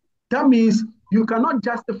sacked. That means you cannot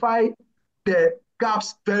justify the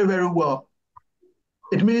gaps very, very well.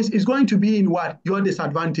 It means it's going to be in what? Your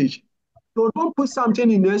disadvantage. So don't put something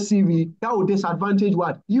in your CV that will disadvantage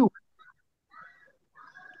what? You.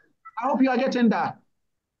 I hope you are getting that.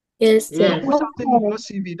 Yes, sir. Yes. Don't put something in your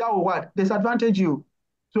CV that will what? Disadvantage you.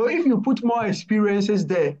 So if you put more experiences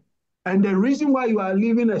there, and the reason why you are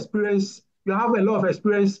leaving experience, you have a lot of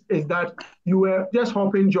experience, is that you were just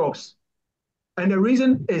hopping jobs. And the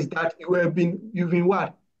reason is that you've been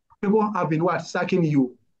what? People have been what? Sacking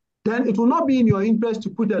you. Then it will not be in your interest to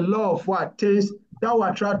put a lot of what? Things that will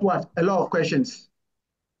attract what? A lot of questions.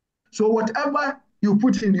 So whatever you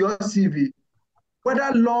put in your CV,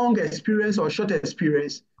 whether long experience or short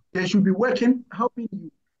experience, they should be working, helping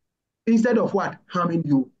you instead of what? Harming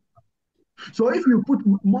you. So if you put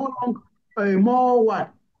more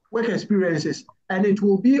what? Work experiences, and it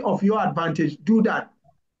will be of your advantage, do that.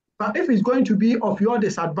 But if it's going to be of your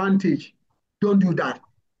disadvantage, don't do that.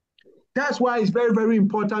 That's why it's very, very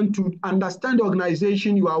important to understand the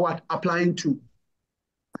organization you are what? Applying to.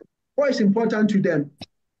 What is important to them?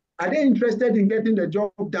 Are they interested in getting the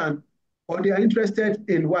job done? Or they are interested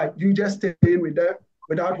in what? You just staying with them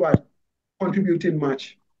without what? Contributing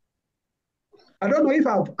much. I don't know if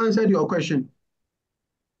I've answered your question.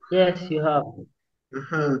 Yes, you have.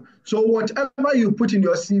 So whatever you put in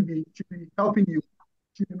your CV should be helping you,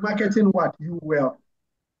 should be marketing what? You well.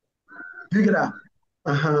 Do you get that?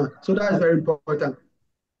 So that's very important.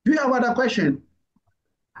 Do you have other question?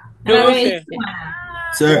 No, sir.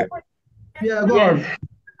 Sir. Yeah, go on.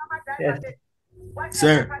 Yes. Yes.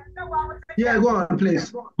 Sir, Yeah, go on,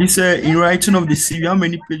 please. he said in writing of the CV, how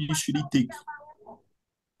many pages should it take?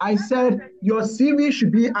 I said your CV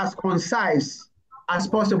should be as concise as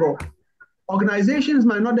possible. Organizations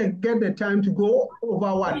might not get the time to go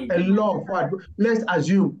over what a lot of what. Let's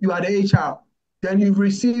assume you are the HR, then you've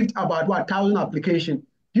received about what 1,000 applications.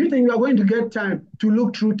 Do you think you are going to get time to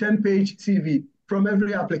look through 10-page CV from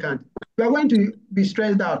every applicant? You are going to be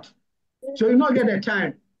stressed out. So you not get the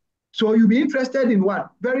time. So you'll be interested in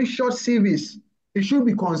what? Very short CVs. It should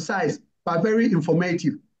be concise, but very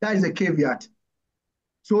informative. That is a caveat.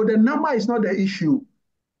 So the number is not the issue.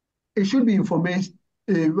 It should be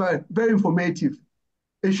very informative.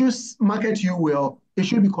 It should market you well. It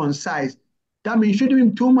should be concise. That means it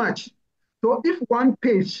shouldn't be too much. So if one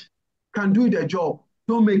page can do the job,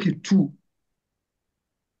 don't make it two.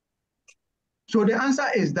 So the answer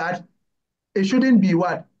is that it shouldn't be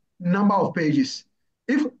what? Number of pages.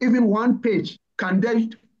 If even one page can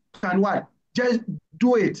what? Just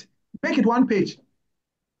do it. Make it one page.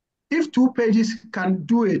 If 2 pages can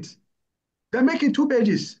do it, then make it 2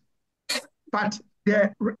 pages. But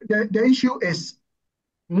the issue is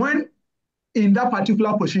when in that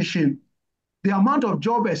particular position, the amount of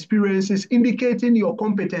job experiences indicating your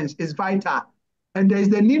competence is vital. And there is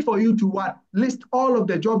the need for you to what? List all of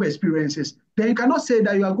the job experiences. Then you cannot say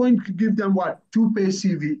that you are going to give them what? 2-page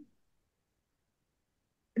CV.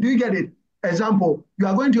 Do you get it? Example, you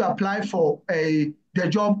are going to apply for the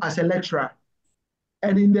job as a lecturer.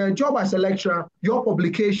 And in the job as a lecturer, your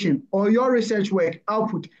publication or your research work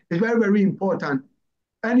output is very, very important.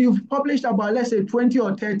 And you've published about, let's say, 20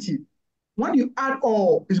 or 30. When you add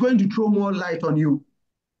all, it's going to throw more light on you.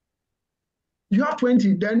 You have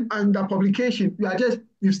 20, then under publication,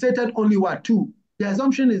 you've stated only what? 2. The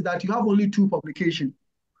assumption is that you have only 2 publications.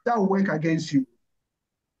 That will work against you.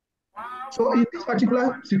 So in this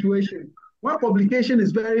particular situation, one publication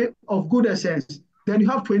is very of good essence, then you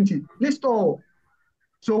have 20. List all.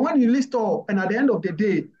 So when you list all, and at the end of the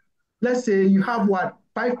day, let's say you have what?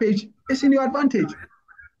 5 page, it's in your advantage.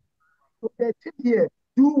 So the tip here,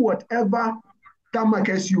 do whatever that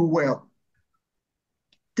markets you well.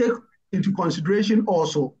 Take into consideration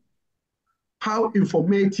also how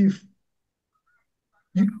informative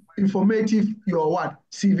your what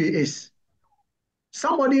CV is.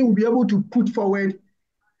 Somebody will be able to put forward,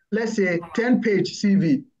 let's say, 10-page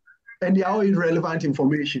CV, and they are all irrelevant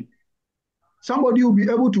information. Somebody will be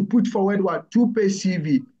able to put forward what 2-page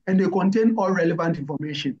CV, and they contain all relevant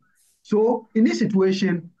information. So in this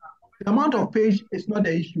situation, the amount of page is not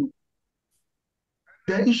the issue.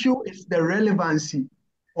 The issue is the relevancy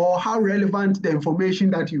or how relevant the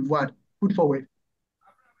information that you've put forward.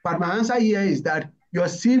 But my answer here is that your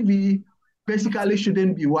CV basically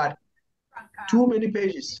shouldn't be what? Too many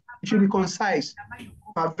pages. It should be concise,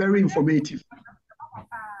 but very informative.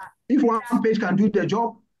 If one page can do the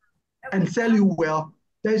job and sell you well,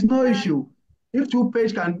 there is no issue. If 2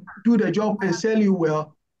 page can do the job and sell you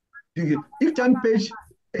well, if 10-page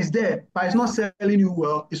is there, but it's not selling you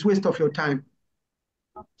well, it's waste of your time.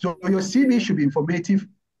 So your CV should be informative,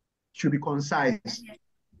 should be concise.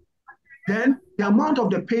 Then the amount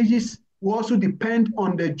of the pages will also depend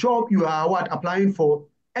on the job you are applying for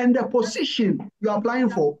and the position you are applying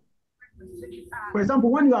for. For example,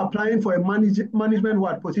 when you are applying for a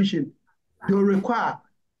management position, they will require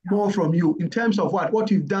more from you in terms of what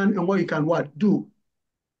you've done and what you can do.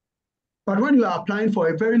 But when you are applying for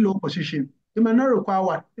a very low position, you might not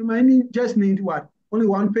require you might just need only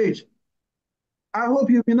 1 page. I hope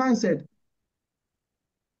you've been answered.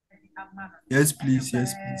 Yes, please.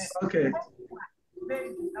 Yes, please. Okay.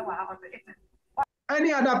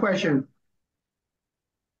 Any other question?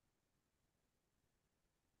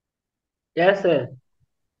 Yes, sir.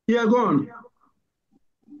 Yeah, go on.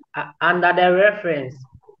 Under the reference,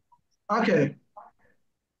 Okay.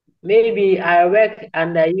 maybe I work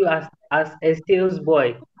under you as a sales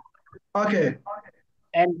boy, Okay.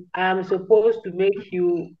 and I'm supposed to make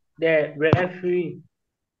you the referee,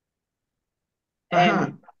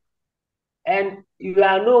 Uh-huh. and you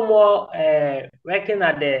are no more working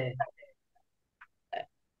at the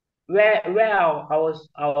where I was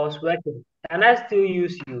working. Can I still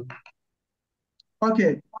use you?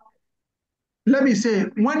 Okay. Let me say,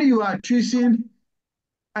 when you are choosing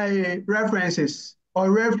references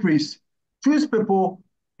or referees, choose people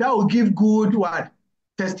that will give good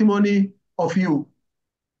testimony of you.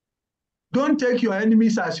 Don't take your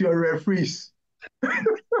enemies as your referees.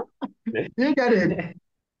 You get it?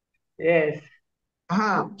 Yes.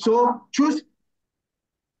 So choose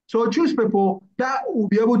people that will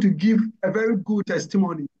be able to give a very good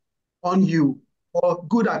testimony on you. or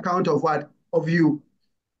good account of what? Of you.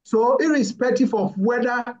 So irrespective of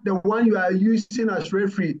whether the one you are using as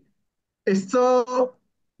referee is still,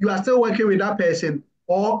 you are still working with that person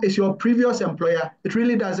or is your previous employer, it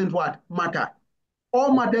really doesn't what? Matter.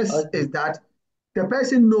 All matters Okay. is that the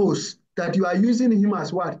person knows that you are using him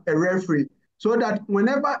as what? A referee. So that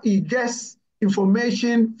whenever he gets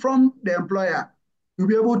information from the employer, you'll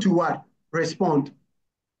be able to what? Respond.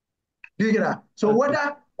 Do you get that? So Okay.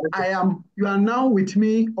 whether you are now with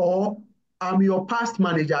me or I'm your past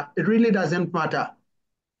manager, it really doesn't matter.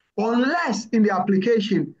 Unless in the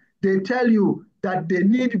application, they tell you that they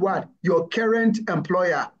need what? Your current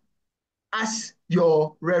employer as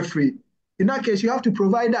your referee. In that case, you have to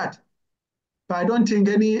provide that. But I don't think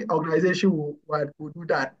any organization will do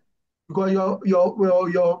that because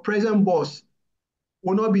your present boss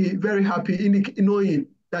will not be very happy in knowing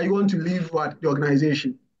that you want to leave what? The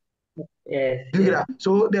organization. Yes, Do you get yes. that?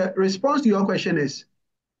 So the response to your question is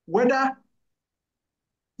whether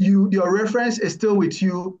your reference is still with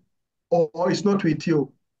you or it's not with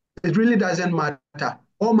you. It really doesn't matter.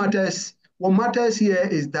 What matters here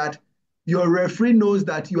is that your referee knows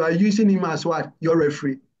that you are using him as what? Your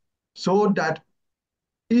referee. So that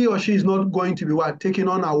he or she is not going to be what? Taking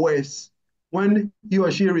unawares when he or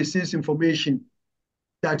she receives information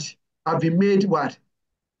that have been made what?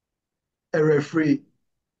 A referee,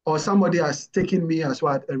 or somebody has taken me as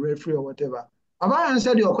what? A referee or whatever. Have I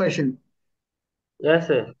answered your question? Yes,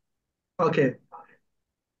 sir. Okay.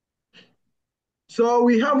 So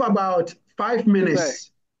we have about 5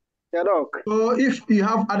 minutes. Yeah, Doc. So if you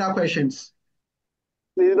have other questions.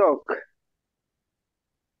 Please, Doc.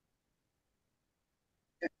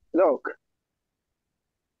 Doc.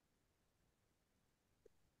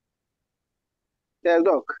 Yes,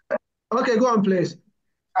 Doc. Okay, go on, please.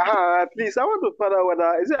 Please, I want to find out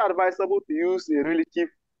whether is it advisable to use a relative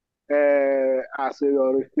as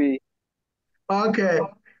your referee? Okay.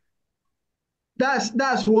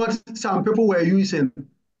 That's what some people were using.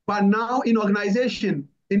 But now in organization,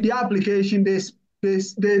 in the application, they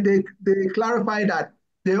clarify that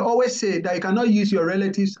they always say that you cannot use your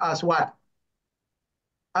relatives as what?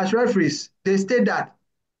 As referees. They state that.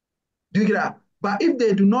 Do you get that? But if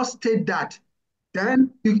they do not state that,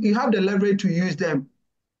 then you have the leverage to use them.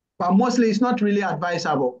 But mostly it's not really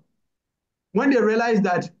advisable. When they realize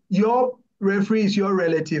that your referee is your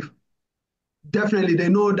relative, definitely they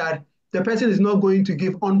know that the person is not going to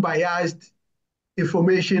give unbiased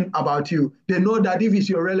information about you. They know that if it's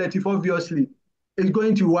your relative, obviously, it's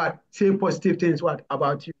going to what? Say positive things what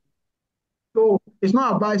about you. So it's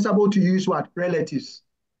not advisable to use what? Relatives.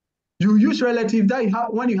 You use relatives that you have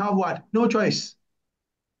when you have what? No choice.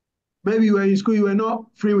 Maybe you were in school, you were not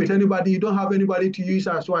free with anybody, you don't have anybody to use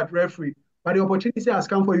as what? Referee. But the opportunity has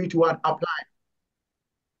come for you to what? Apply.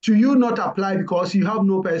 To you not apply because you have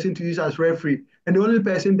no person to use as referee, and the only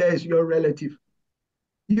person there is your relative.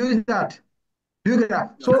 Use that. Do you get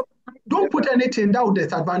that? So don't put anything that will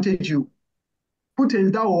disadvantage you. Put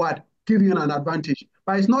things that will what? Give you an advantage.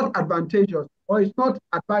 But it's not advantageous or it's not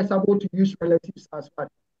advisable to use relatives as what?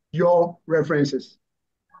 Your references.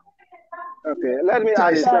 Okay, let me So I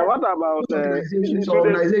add this. said What about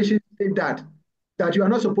organizations say that you are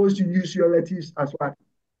not supposed to use your relatives as what?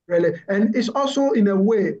 And it's also in a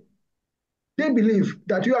way they believe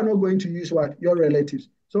that you are not going to use what? Your relatives.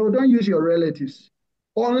 So don't use your relatives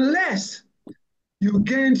unless you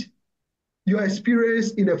gained your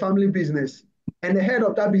experience in a family business and the head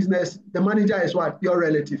of that business, the manager is what? Your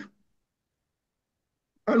relative.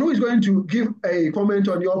 And who is going to give a comment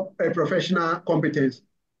on your professional competence?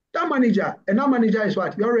 That manager. And that manager is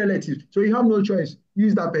what? Your relative. So you have no choice.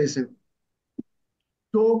 Use that person.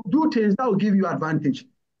 So do things that will give you advantage.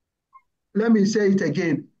 Let me say it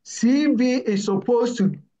again. CV is supposed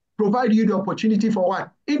to provide you the opportunity for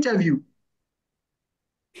what? Interview.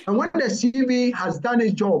 And when the CV has done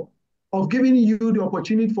its job of giving you the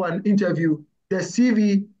opportunity for an interview, the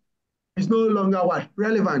CV is no longer what?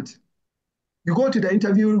 Relevant. You go to the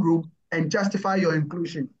interview room and justify your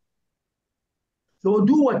inclusion. So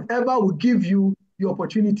do whatever will give you the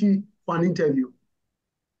opportunity for an interview.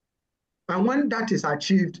 And when that is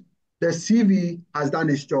achieved, the CV has done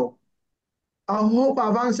its job. I hope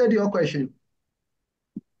I've answered your question.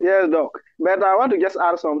 Yes, Doc. But I want to just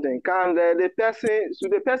add something. Can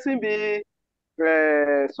should the person be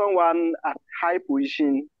someone at high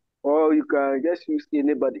position, or you can just use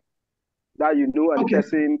anybody that you know and Okay. the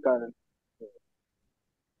person can?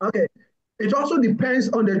 Okay. It also depends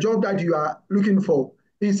on the job that you are looking for.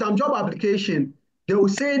 In some job application, they will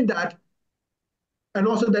say that, and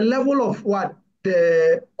also the level of what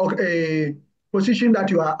the position that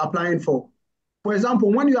you are applying for. For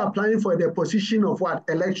example, when you are applying for the position of what?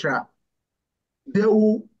 A lecturer, they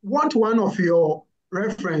will want one of your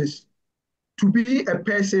reference to be a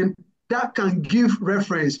person that can give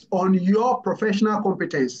reference on your professional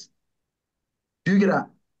competence. Do you get that?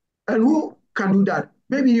 And who can do that?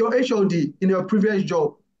 Maybe your HOD in your previous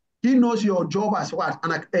job, he knows your job as what?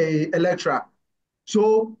 A lecturer.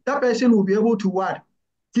 So that person will be able to what?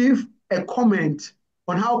 Give a comment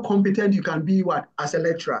on how competent you can be what? As a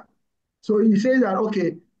lecturer. So he says that,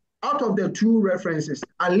 okay, out of the two references,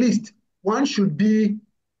 at least one should be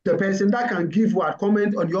the person that can give what?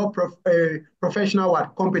 Comment on your professional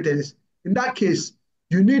what? Competence. In that case,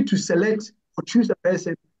 you need to select or choose a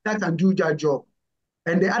person that can do that job.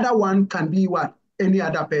 And the other one can be what? Any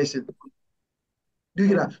other person. Do you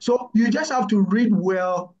get that? So you just have to read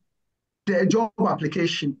well the job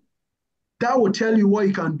application. That will tell you what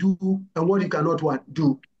you can do and what you cannot what,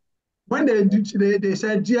 do. When they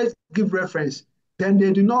said just give reference, then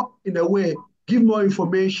they do not, in a way, give more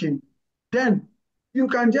information. Then you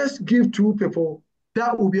can just give two people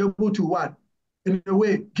that will be able to what? In a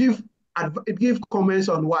way, give comments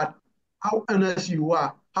on what? How honest you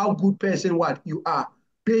are, how good person what you are,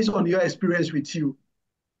 based on your experience with you.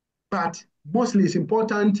 But mostly it's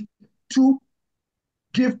important to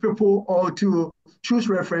give people or to choose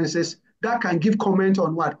references that can give comment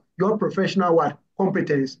on what? Your professional what?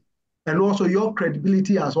 Competence and also your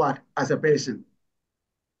credibility as what? As a person.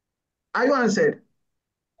 Are you answered?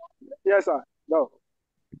 Yes, sir. No.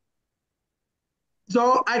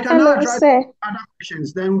 So I can Hello, now try sir. other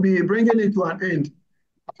questions, then we'll be bringing it to an end.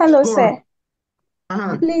 Hello, Go sir.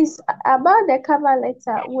 on. Please, about the cover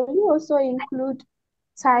letter, will you also include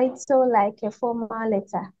title like a formal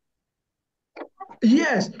letter?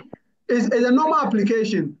 Yes, it's a normal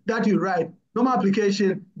application that you write. Normal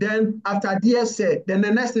application, then after DSA, then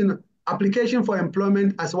the next thing, application for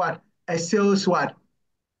employment as what? A sales what?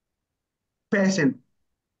 Person.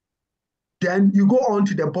 Then you go on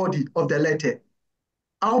to the body of the letter.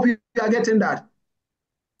 I hope you are getting that.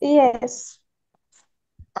 Yes.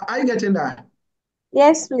 Are you getting that?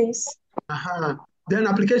 Yes, please. Then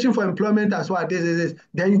application for employment as well. This.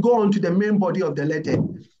 Then you go on to the main body of the letter.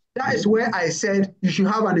 That is where I said you should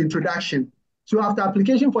have an introduction. So after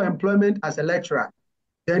application for employment as a lecturer,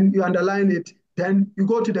 then you underline it. Then you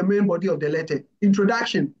go to the main body of the letter.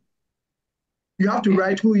 Introduction. You have to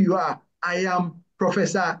write who you are. I am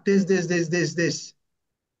Professor this.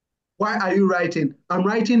 Why are you writing? I'm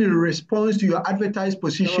writing in response to your advertised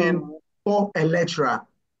position for a lecturer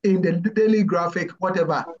in the daily graphic,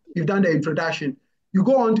 whatever. You've done the introduction. You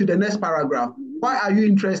go on to the next paragraph. Why are you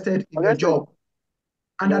interested in the job?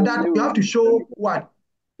 And at that, you have to show what?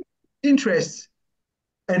 Interest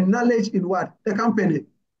and knowledge in what? The company.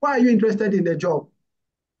 Why are you interested in the job?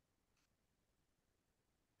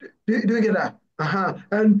 Do you get that?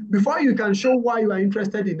 And before you can show why you are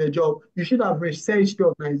interested in the job, you should have researched the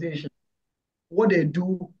organization, what they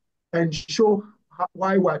do, and show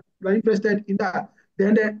why what you are interested in that.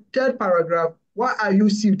 Then the third paragraph, why are you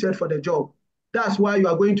suited for the job? That's why you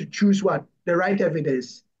are going to choose what? The right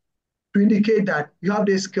evidence to indicate that you have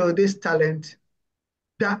this skill, this talent,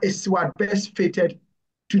 that is what best fitted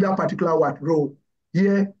to that particular what role.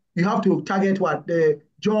 Here, you have to target what? The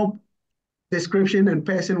job description and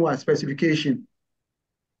person what specification.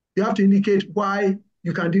 You have to indicate why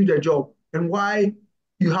you can do the job and why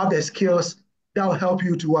you have the skills that will help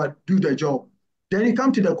you to what? Do the job. Then you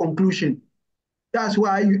come to the conclusion. That's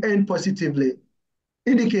why you end positively,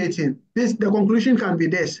 indicating this. The conclusion can be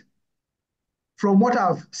this. From what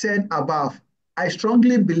I've said above, I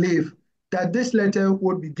strongly believe that this letter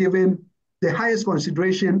would be given the highest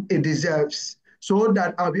consideration it deserves so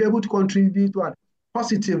that I'll be able to contribute what?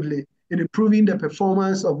 Positively in improving the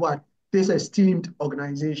performance of what? This esteemed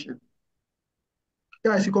organization.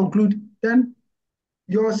 As you conclude, then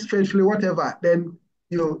yours faithfully, whatever, then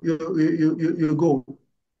you go.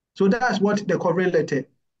 So that's what the covering letter,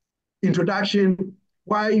 introduction,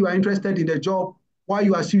 why you are interested in the job, why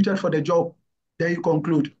you are suited for the job, then you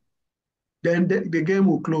conclude. Then the game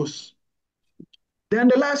will close. Then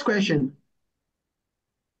the last question.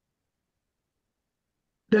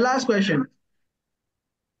 The last question.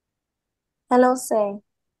 Hello, sir.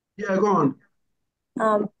 Yeah, go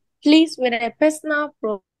on. Please, with a personal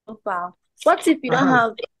profile, what if you don't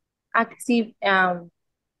have active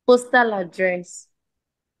postal address?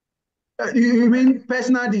 You mean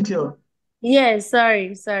personal detail? Yes,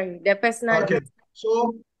 sorry, the personal Okay. detail.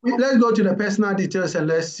 So let's go to the personal details and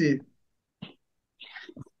let's see.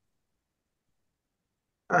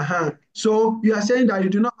 So you are saying that you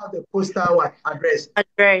do not have the postal address. That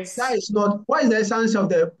Address. is not. What is the essence of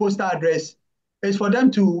the postal address? It's for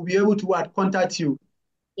them to be able to what? Contact you.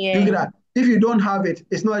 You get Yeah. that? If you don't have it,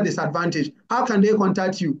 it's not a disadvantage. How can they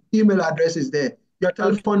contact you? Email address is there. Your Okay.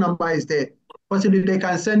 telephone number is there. Possibly they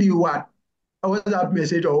can send you what? A WhatsApp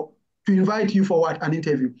message or to invite you for what? An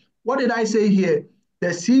interview. What did I say here? The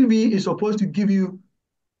CV is supposed to give you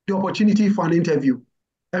the opportunity for an interview.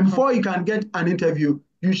 And before you can get an interview,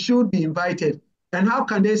 you should be invited. And how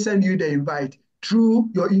can they send you the invite? Through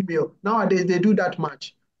your email. Nowadays, they do that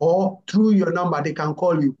much. Or through your number, they can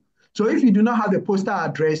call you. So if you do not have the postal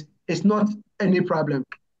address, it's not any problem.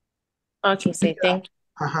 Okay, sir. Thank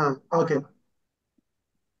you. Okay.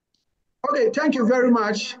 Okay, thank you very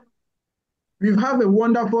much. We've had a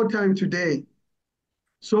wonderful time today.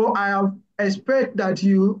 So I expect that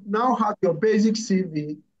you now have your basic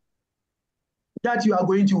CV that you are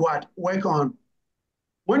going to what? Work on.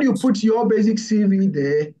 When you put your basic CV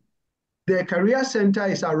there, the Career Center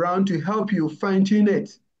is around to help you fine-tune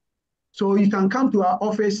it. So you can come to our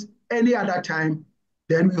office any other time,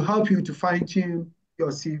 then we'll help you to fine-tune your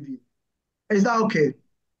CV. Is that okay?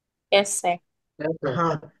 Yes, sir.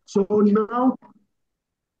 So now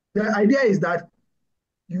the idea is that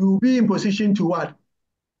you'll be in position to what?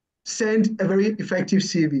 Send a very effective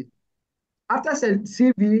CV. After send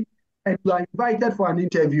CV and you are invited for an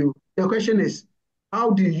interview, the question is,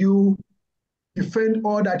 how do you defend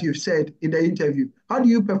all that you've said in the interview? How do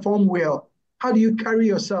you perform well? How do you carry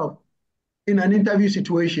yourself in an interview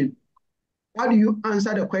situation? How do you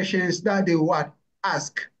answer the questions that they what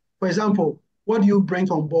ask? For example, what do you bring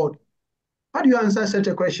on board? How do you answer such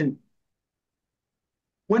a question?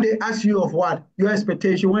 When they ask you of what? Your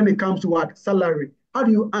expectation when it comes to what? Salary. How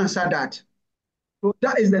do you answer that? So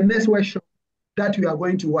that is the next workshop that we are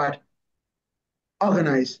going to what?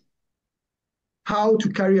 Organize. How to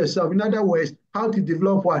carry yourself. In other words, how to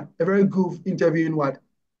develop what? A very good interviewing what?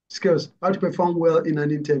 Skills. How to perform well in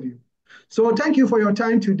an interview. So thank you for your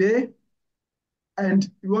time today. And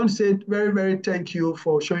we want to say very, very thank you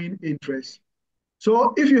for showing interest.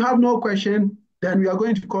 So if you have no question, then we are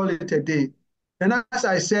going to call it a day. And as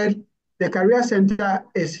I said, the Career Center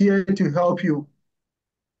is here to help you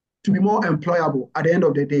to be more employable at the end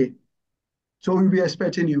of the day. So we'll be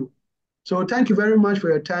expecting you. So thank you very much for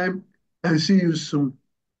your time and see you soon.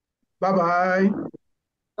 Bye-bye.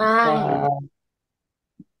 Bye.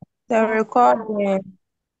 The recording.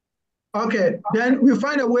 Okay, then we'll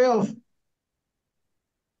find a way of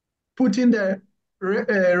putting the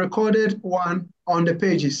recorded one on the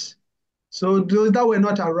pages. So those that were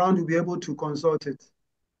not around will be able to consult it.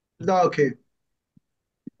 Is that okay?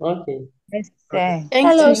 Okay. Yes, Okay. sir. Thank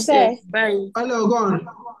Hello, you, sir. sir. Bye. Hello, go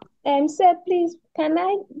on. Sir, please, can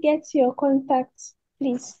I get your contact,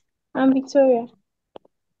 please? I'm Victoria.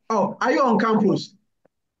 Oh, are you on campus?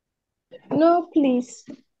 No, please.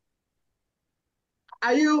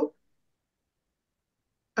 Are you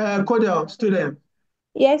a Codel student?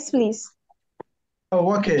 Yes, please.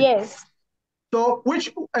 Oh, okay. Yes. So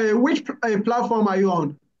which platform are you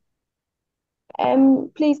on?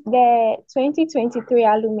 Please, the 2023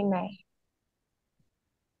 alumni.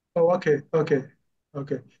 Oh, okay.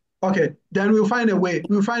 Then we'll find a way.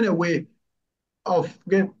 We'll find a way of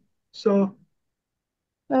getting. So,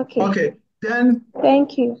 Okay. okay. Then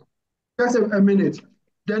Thank you. just a minute.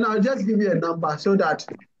 Then I'll just give you a number so that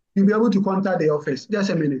you'll be able to contact the office. Just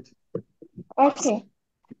a minute. Okay.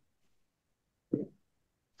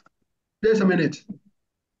 Just a minute.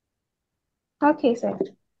 Okay, sir.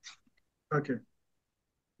 Okay.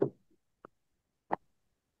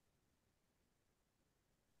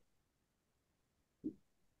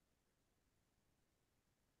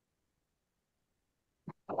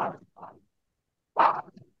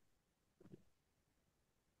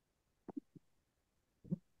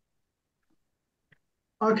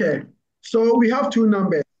 Okay. So we have two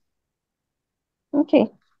numbers. Okay.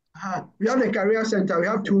 We have the Career Center. We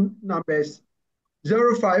have two numbers: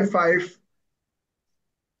 055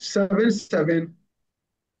 77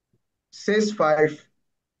 65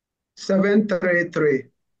 733.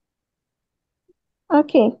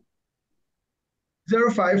 Okay.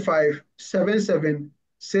 055 77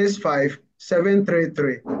 65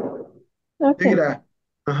 733. Okay.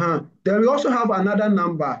 Then we also have another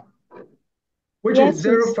number, which is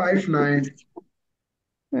Yes, please. 059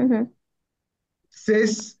 Mm-hmm.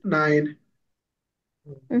 69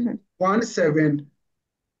 Mm-hmm. 17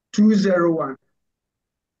 201.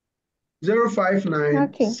 059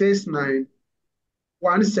 Okay. 69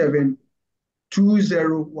 17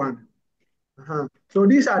 201. So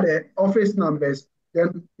these are the office numbers.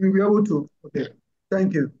 Then you'll be able to. Okay.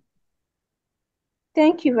 Thank you.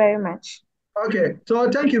 Thank you very much. Okay. So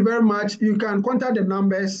thank you very much. You can contact the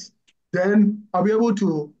numbers. Then I'll be able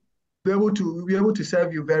to be able to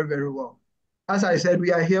serve you very, very well. As I said,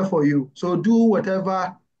 we are here for you. So do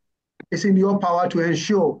whatever is in your power to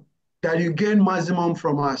ensure that you gain maximum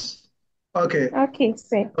from us. Okay. Okay,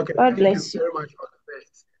 sir. Okay. God Thank you bless you. very much. All the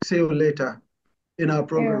best. See you later in our Yeah.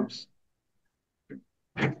 programs.